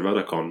had Razor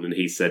Ruddock on, and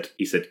he said,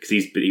 because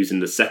he was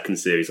in the second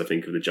series, I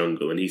think, of The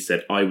Jungle, and he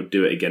said, I would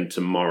do it again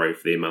tomorrow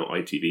for the amount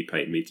ITV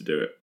paid me to do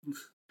it.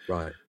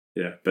 Right.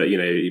 Yeah, but, you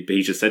know,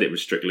 he just said it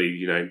was strictly,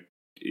 you know,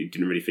 he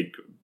didn't really think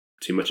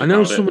too much about it. I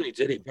know someone who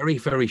did it very,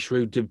 very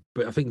shrewd,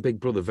 but I think Big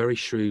Brother very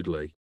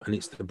shrewdly, and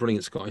it's the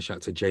brilliant Scottish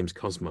actor James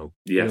Cosmo.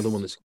 Yes. Another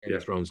one that's Game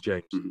of Thrones,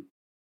 James. Mm-hmm.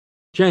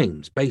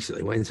 James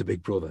basically went into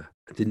Big Brother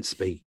and didn't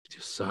speak,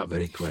 just sat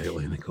very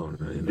quietly in the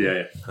corner. You know?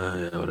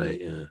 Yeah. All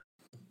right, yeah.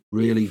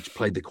 Really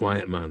played the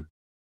quiet man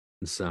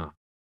and sat.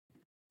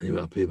 And he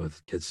went up here about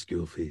the kids'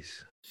 school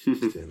fees.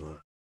 Doing that.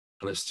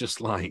 And it's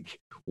just like,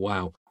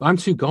 wow. I'm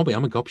too gobby.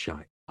 I'm a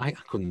gobshite. I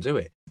couldn't do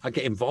it. I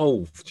get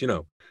involved, you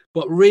know.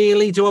 But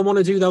really, do I want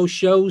to do those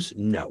shows?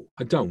 No,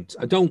 I don't.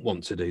 I don't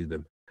want to do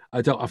them.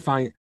 I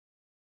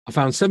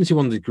found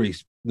 71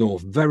 Degrees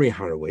North very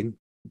harrowing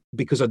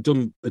because I'd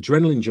done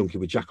Adrenaline Junkie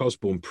with Jack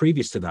Osborne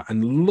previous to that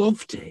and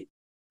loved it.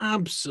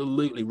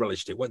 Absolutely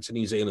relished it. Went to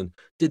New Zealand,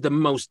 did the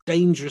most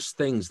dangerous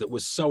things that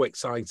was so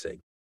exciting,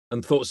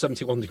 and thought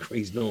 71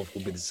 Degrees North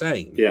would be the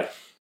same. Yeah.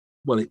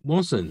 Well, it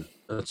wasn't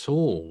at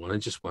all. And I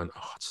just went,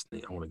 I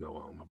want to go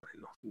home.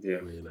 Yeah.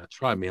 Really. I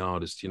tried my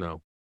hardest, you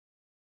know.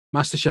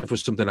 MasterChef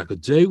was something I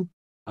could do,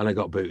 and I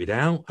got booted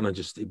out, and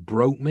it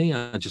broke me.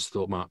 I just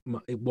thought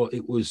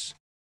it was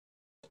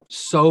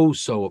so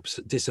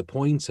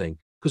disappointing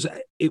because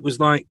it was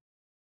like,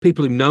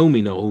 people who know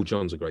me know, oh,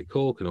 John's a great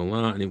cook and all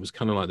that. And it was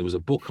kind of like there was a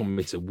book on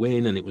me to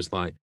win. And it was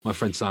like my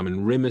friend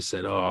Simon Rimmer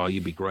said, oh,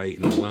 you'd be great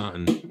and all that.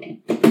 And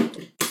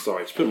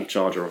sorry, just put my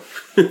charger on.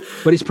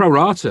 But it's pro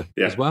rata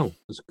as well.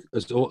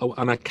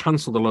 And I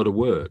cancelled a load of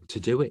work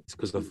to do it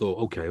because I thought,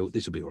 okay,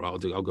 this will be all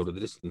right. I'll go to the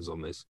distance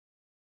on this.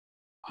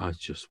 I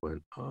just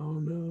went, oh,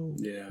 no.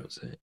 Yeah. That's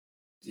it.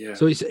 Yeah.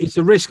 So it's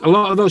a risk. A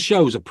lot of those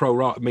shows are pro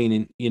rata,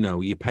 meaning, you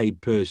know, you're paid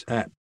per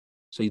ep.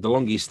 So the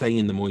longer you stay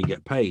in, the more you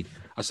get paid.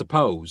 I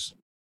suppose.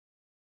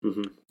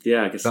 Mm-hmm.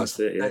 Yeah, I guess that's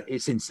it. Yeah,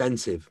 it's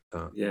incentive.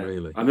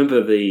 Really. I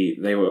remember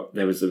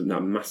there was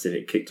that massive.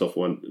 It kicked off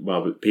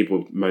but people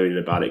were moaning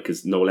about it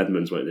because Noel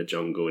Edmonds went in the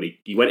jungle and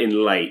he went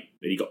in late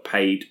and he got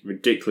paid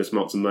ridiculous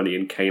amounts of money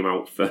and came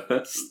out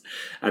first,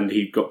 and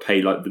he got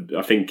paid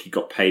I think he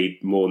got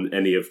paid more than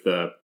any of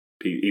the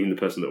even the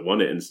person that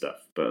won it and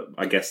stuff. But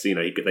I guess they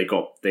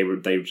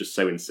were just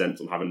so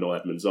incensed on having Noel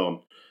Edmonds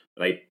on,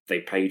 they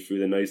paid through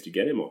their nose to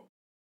get him on.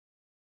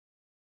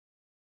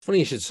 Funny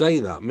you should say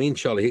that. Me and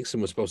Charlie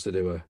Hickson were supposed to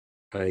do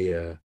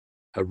a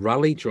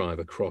rally drive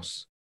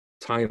across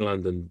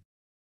Thailand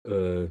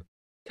and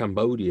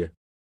Cambodia,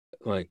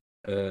 like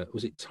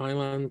was it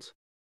Thailand,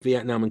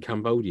 Vietnam, and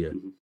Cambodia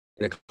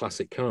in a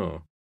classic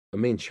car?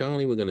 And me and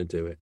Charlie were going to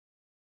do it,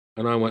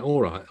 and I went,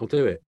 "All right, I'll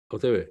do it.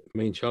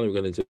 Me and Charlie were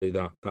going to do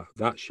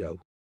that show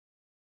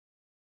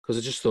because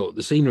I just thought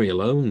the scenery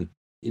alone,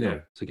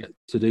 to get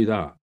to do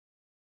that,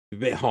 a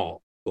bit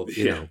hot, but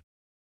you know.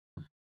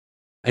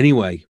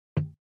 Anyway.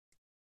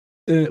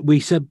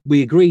 We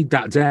agreed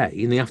that day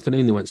in the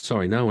afternoon. They went,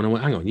 sorry, no. And I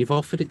went, hang on, you've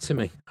offered it to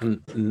me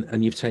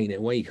and you've taken it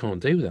away. You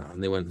can't do that.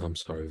 And they went, I'm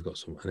sorry, we've got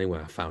some. Anyway,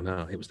 I found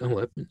out it was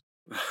Noel Edmonds.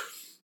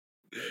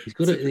 He's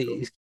good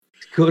he's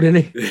good,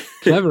 isn't he?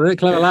 Clever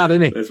lad,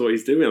 isn't he? That's what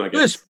he's doing, I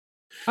guess.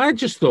 I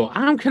just thought,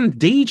 how can a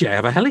DJ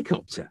have a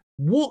helicopter?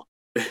 What?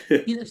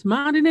 It's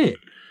mad, isn't it?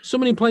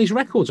 Somebody who plays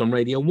records on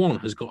Radio 1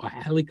 has got a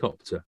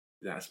helicopter.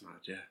 That's mad,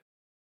 yeah.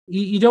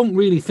 You don't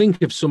really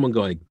think of someone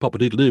going,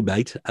 pop-a-doodle-doo,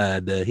 mate,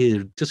 and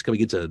here, just coming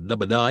into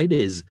number 9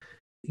 is...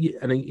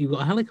 And then you've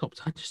got a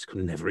helicopter. I just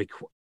could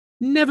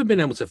never been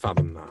able to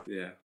fathom that.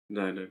 Yeah,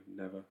 no,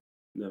 never.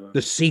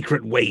 The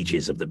secret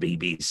wages of the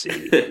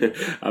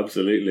BBC.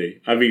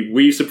 Absolutely. I mean,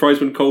 were you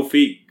surprised when Cold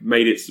Feet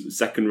made its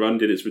second run,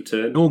 did its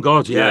return? Oh,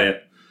 God, yeah.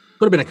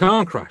 Could have been a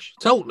car crash,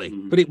 totally.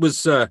 But it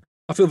was, I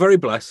feel very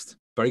blessed,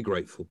 very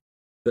grateful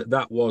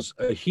that was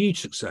a huge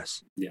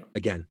success. Yeah.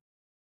 Again.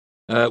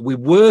 We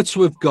were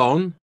to have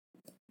gone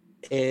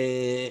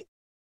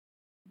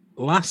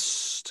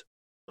last...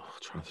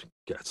 trying to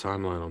get a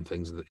timeline on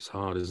things. It's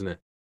hard, isn't it?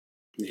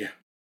 Yeah.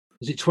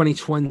 Was it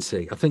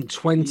 2020? I think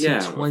 2020. Yeah,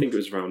 I think it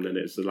was around then.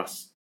 It's the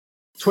last...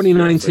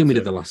 2019 we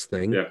did the last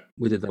thing. Yeah.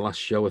 We did the last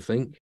show, I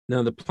think.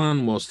 Now, the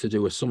plan was to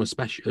do a summer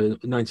special,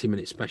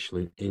 90-minute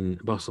special in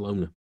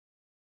Barcelona.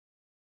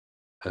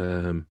 We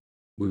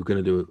were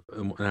going to do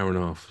an hour and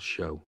a half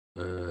show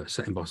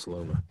set in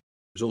Barcelona.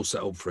 It was all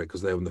set up for it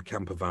because they were in the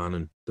camper van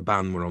and the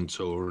band were on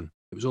tour and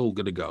it was all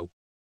going to go.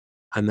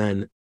 And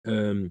then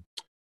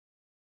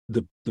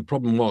the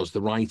problem was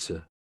the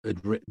writer had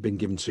been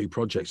given 2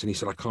 projects and he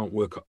said, I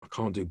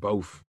can't do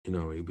both.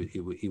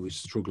 He was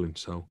struggling.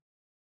 So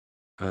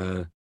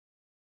and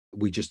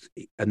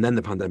then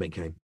the pandemic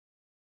came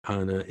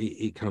and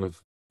it kind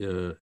of,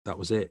 that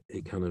was it.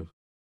 It kind of,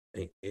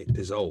 it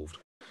dissolved.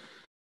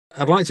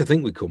 I'd like to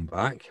think we'd come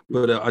back,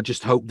 but I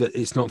just hope that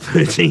it's not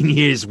 13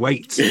 years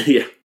wait.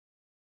 Yeah.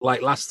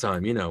 Like last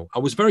time, I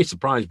was very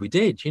surprised we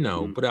did,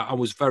 but I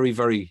was very,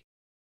 very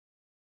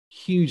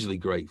hugely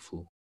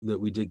grateful that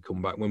we did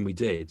come back when we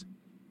did,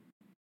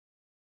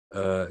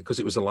 because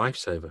it was a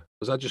lifesaver.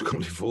 Because I just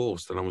got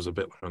divorced and I was a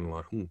bit kind of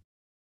like,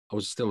 I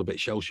was still a bit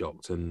shell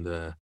shocked, and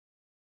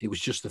it was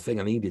just the thing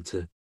I needed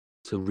to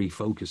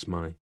refocus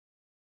my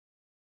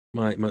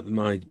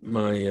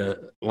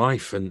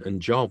life and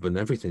job and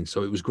everything.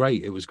 So it was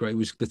great. It was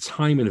the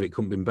timing of it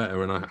couldn't have been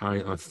better, and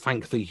I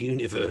thank the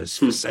universe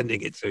for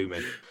sending it to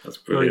me. That's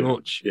brilliant. Very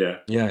much. Yeah,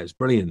 it's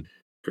brilliant.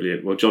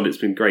 Well, John, it's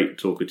been great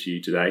talking to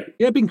you today.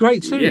 Yeah, it's been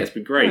great too. Yeah, it's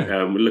been great.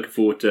 Yeah. We're looking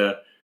forward to,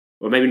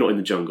 well, maybe not in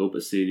the jungle,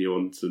 but seeing you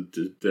on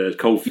the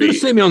Cold Feet. You'll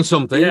see me on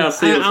something. Yeah, I'll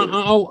see you on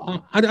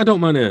something. I don't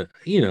mind do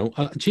you know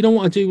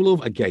what I do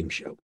love? A game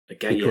show.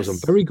 Because I'm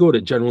very good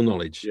at general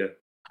knowledge. Yeah.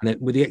 And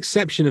with the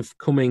exception of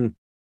coming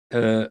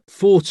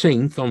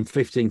 14th on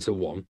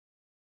 15-1,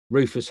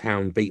 Rufus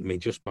Hound beat me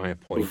just by a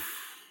point.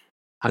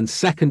 And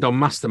second on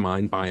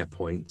Mastermind by a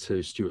point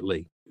to Stuart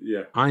Lee.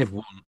 Yeah. I have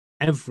won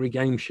every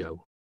game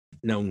show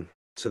known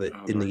to the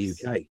the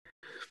UK.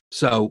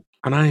 So,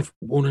 and I've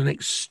won an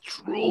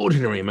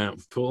extraordinary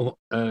amount for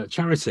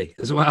charity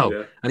as well.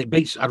 Yeah. And it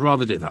beats, I'd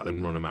rather do that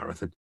than run a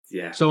marathon.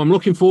 Yeah. So I'm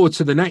looking forward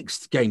to the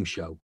next game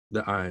show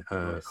that I'm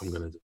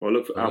going to do. Well,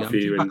 look out for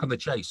you. Back on the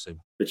chase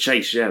soon. The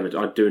chase, yeah,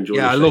 I do enjoy.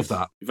 Yeah, the chase. I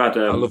love that.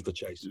 I love the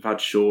chase. We've had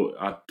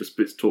I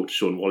just talked to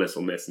Sean Wallace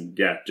on this, and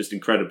yeah, just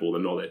incredible the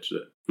knowledge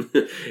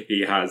that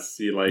he has.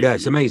 Yeah,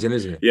 it's amazing,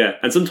 isn't it? Yeah,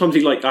 and sometimes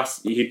so I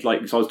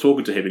was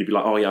talking to him, and he'd be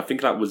like, "Oh yeah, I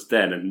think that was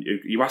then," and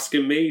you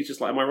asking me, he's just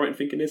like, "Am I right in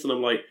thinking this?" And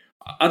I'm like,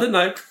 I don't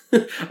know.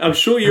 I'm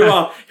sure you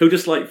are. He'll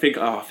just think,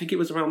 "Oh, I think it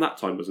was around that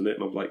time, wasn't it?"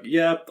 And I'm like,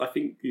 "Yeah, I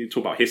think you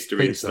talk about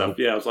history and stuff."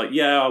 So. Yeah, I was like,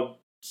 "Yeah,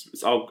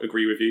 I'll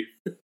agree with you."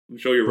 I'm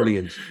sure you're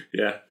brilliant. Right.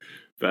 Yeah,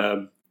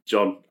 but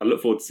John, I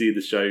look forward to seeing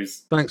the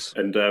shows. Thanks.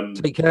 And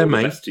take care, mate.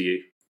 All the best to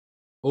you.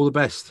 All the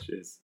best.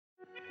 Cheers.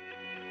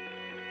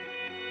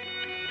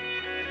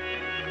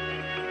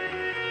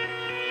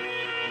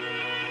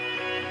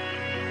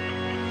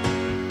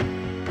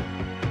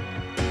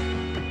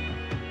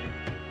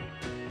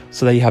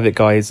 So there you have it,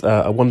 guys.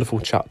 A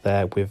wonderful chat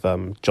there with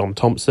John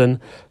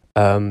Thomson.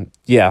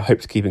 I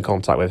hope to keep in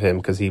contact with him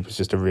because he was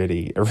just a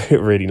really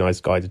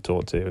nice guy to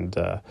talk to, and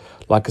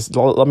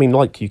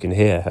like you can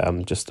hear,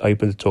 just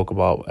open to talk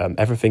about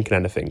everything and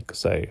anything.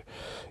 So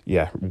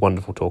yeah,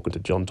 wonderful talking to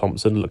John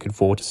Thomson. Looking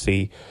forward to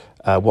see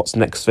what's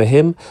next for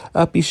him.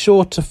 Be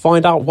sure to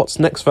find out what's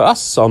next for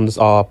us on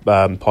our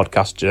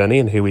podcast journey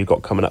and who we've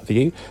got coming up for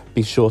you.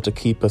 Be sure to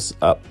keep us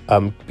up.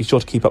 Be sure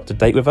to keep up to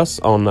date with us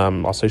on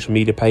our social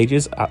media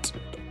pages at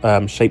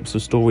Shapes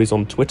of Stories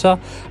on Twitter,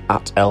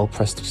 at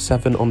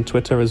LPrestige7 on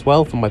Twitter as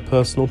well for my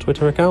personal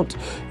Twitter account.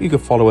 You can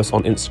follow us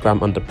on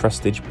Instagram under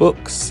Prestige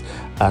Books,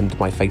 and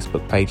my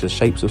Facebook page is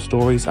Shapes of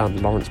Stories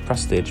and Lawrence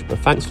Prestige. But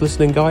thanks for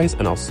listening, guys,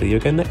 and I'll see you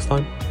again next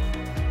time.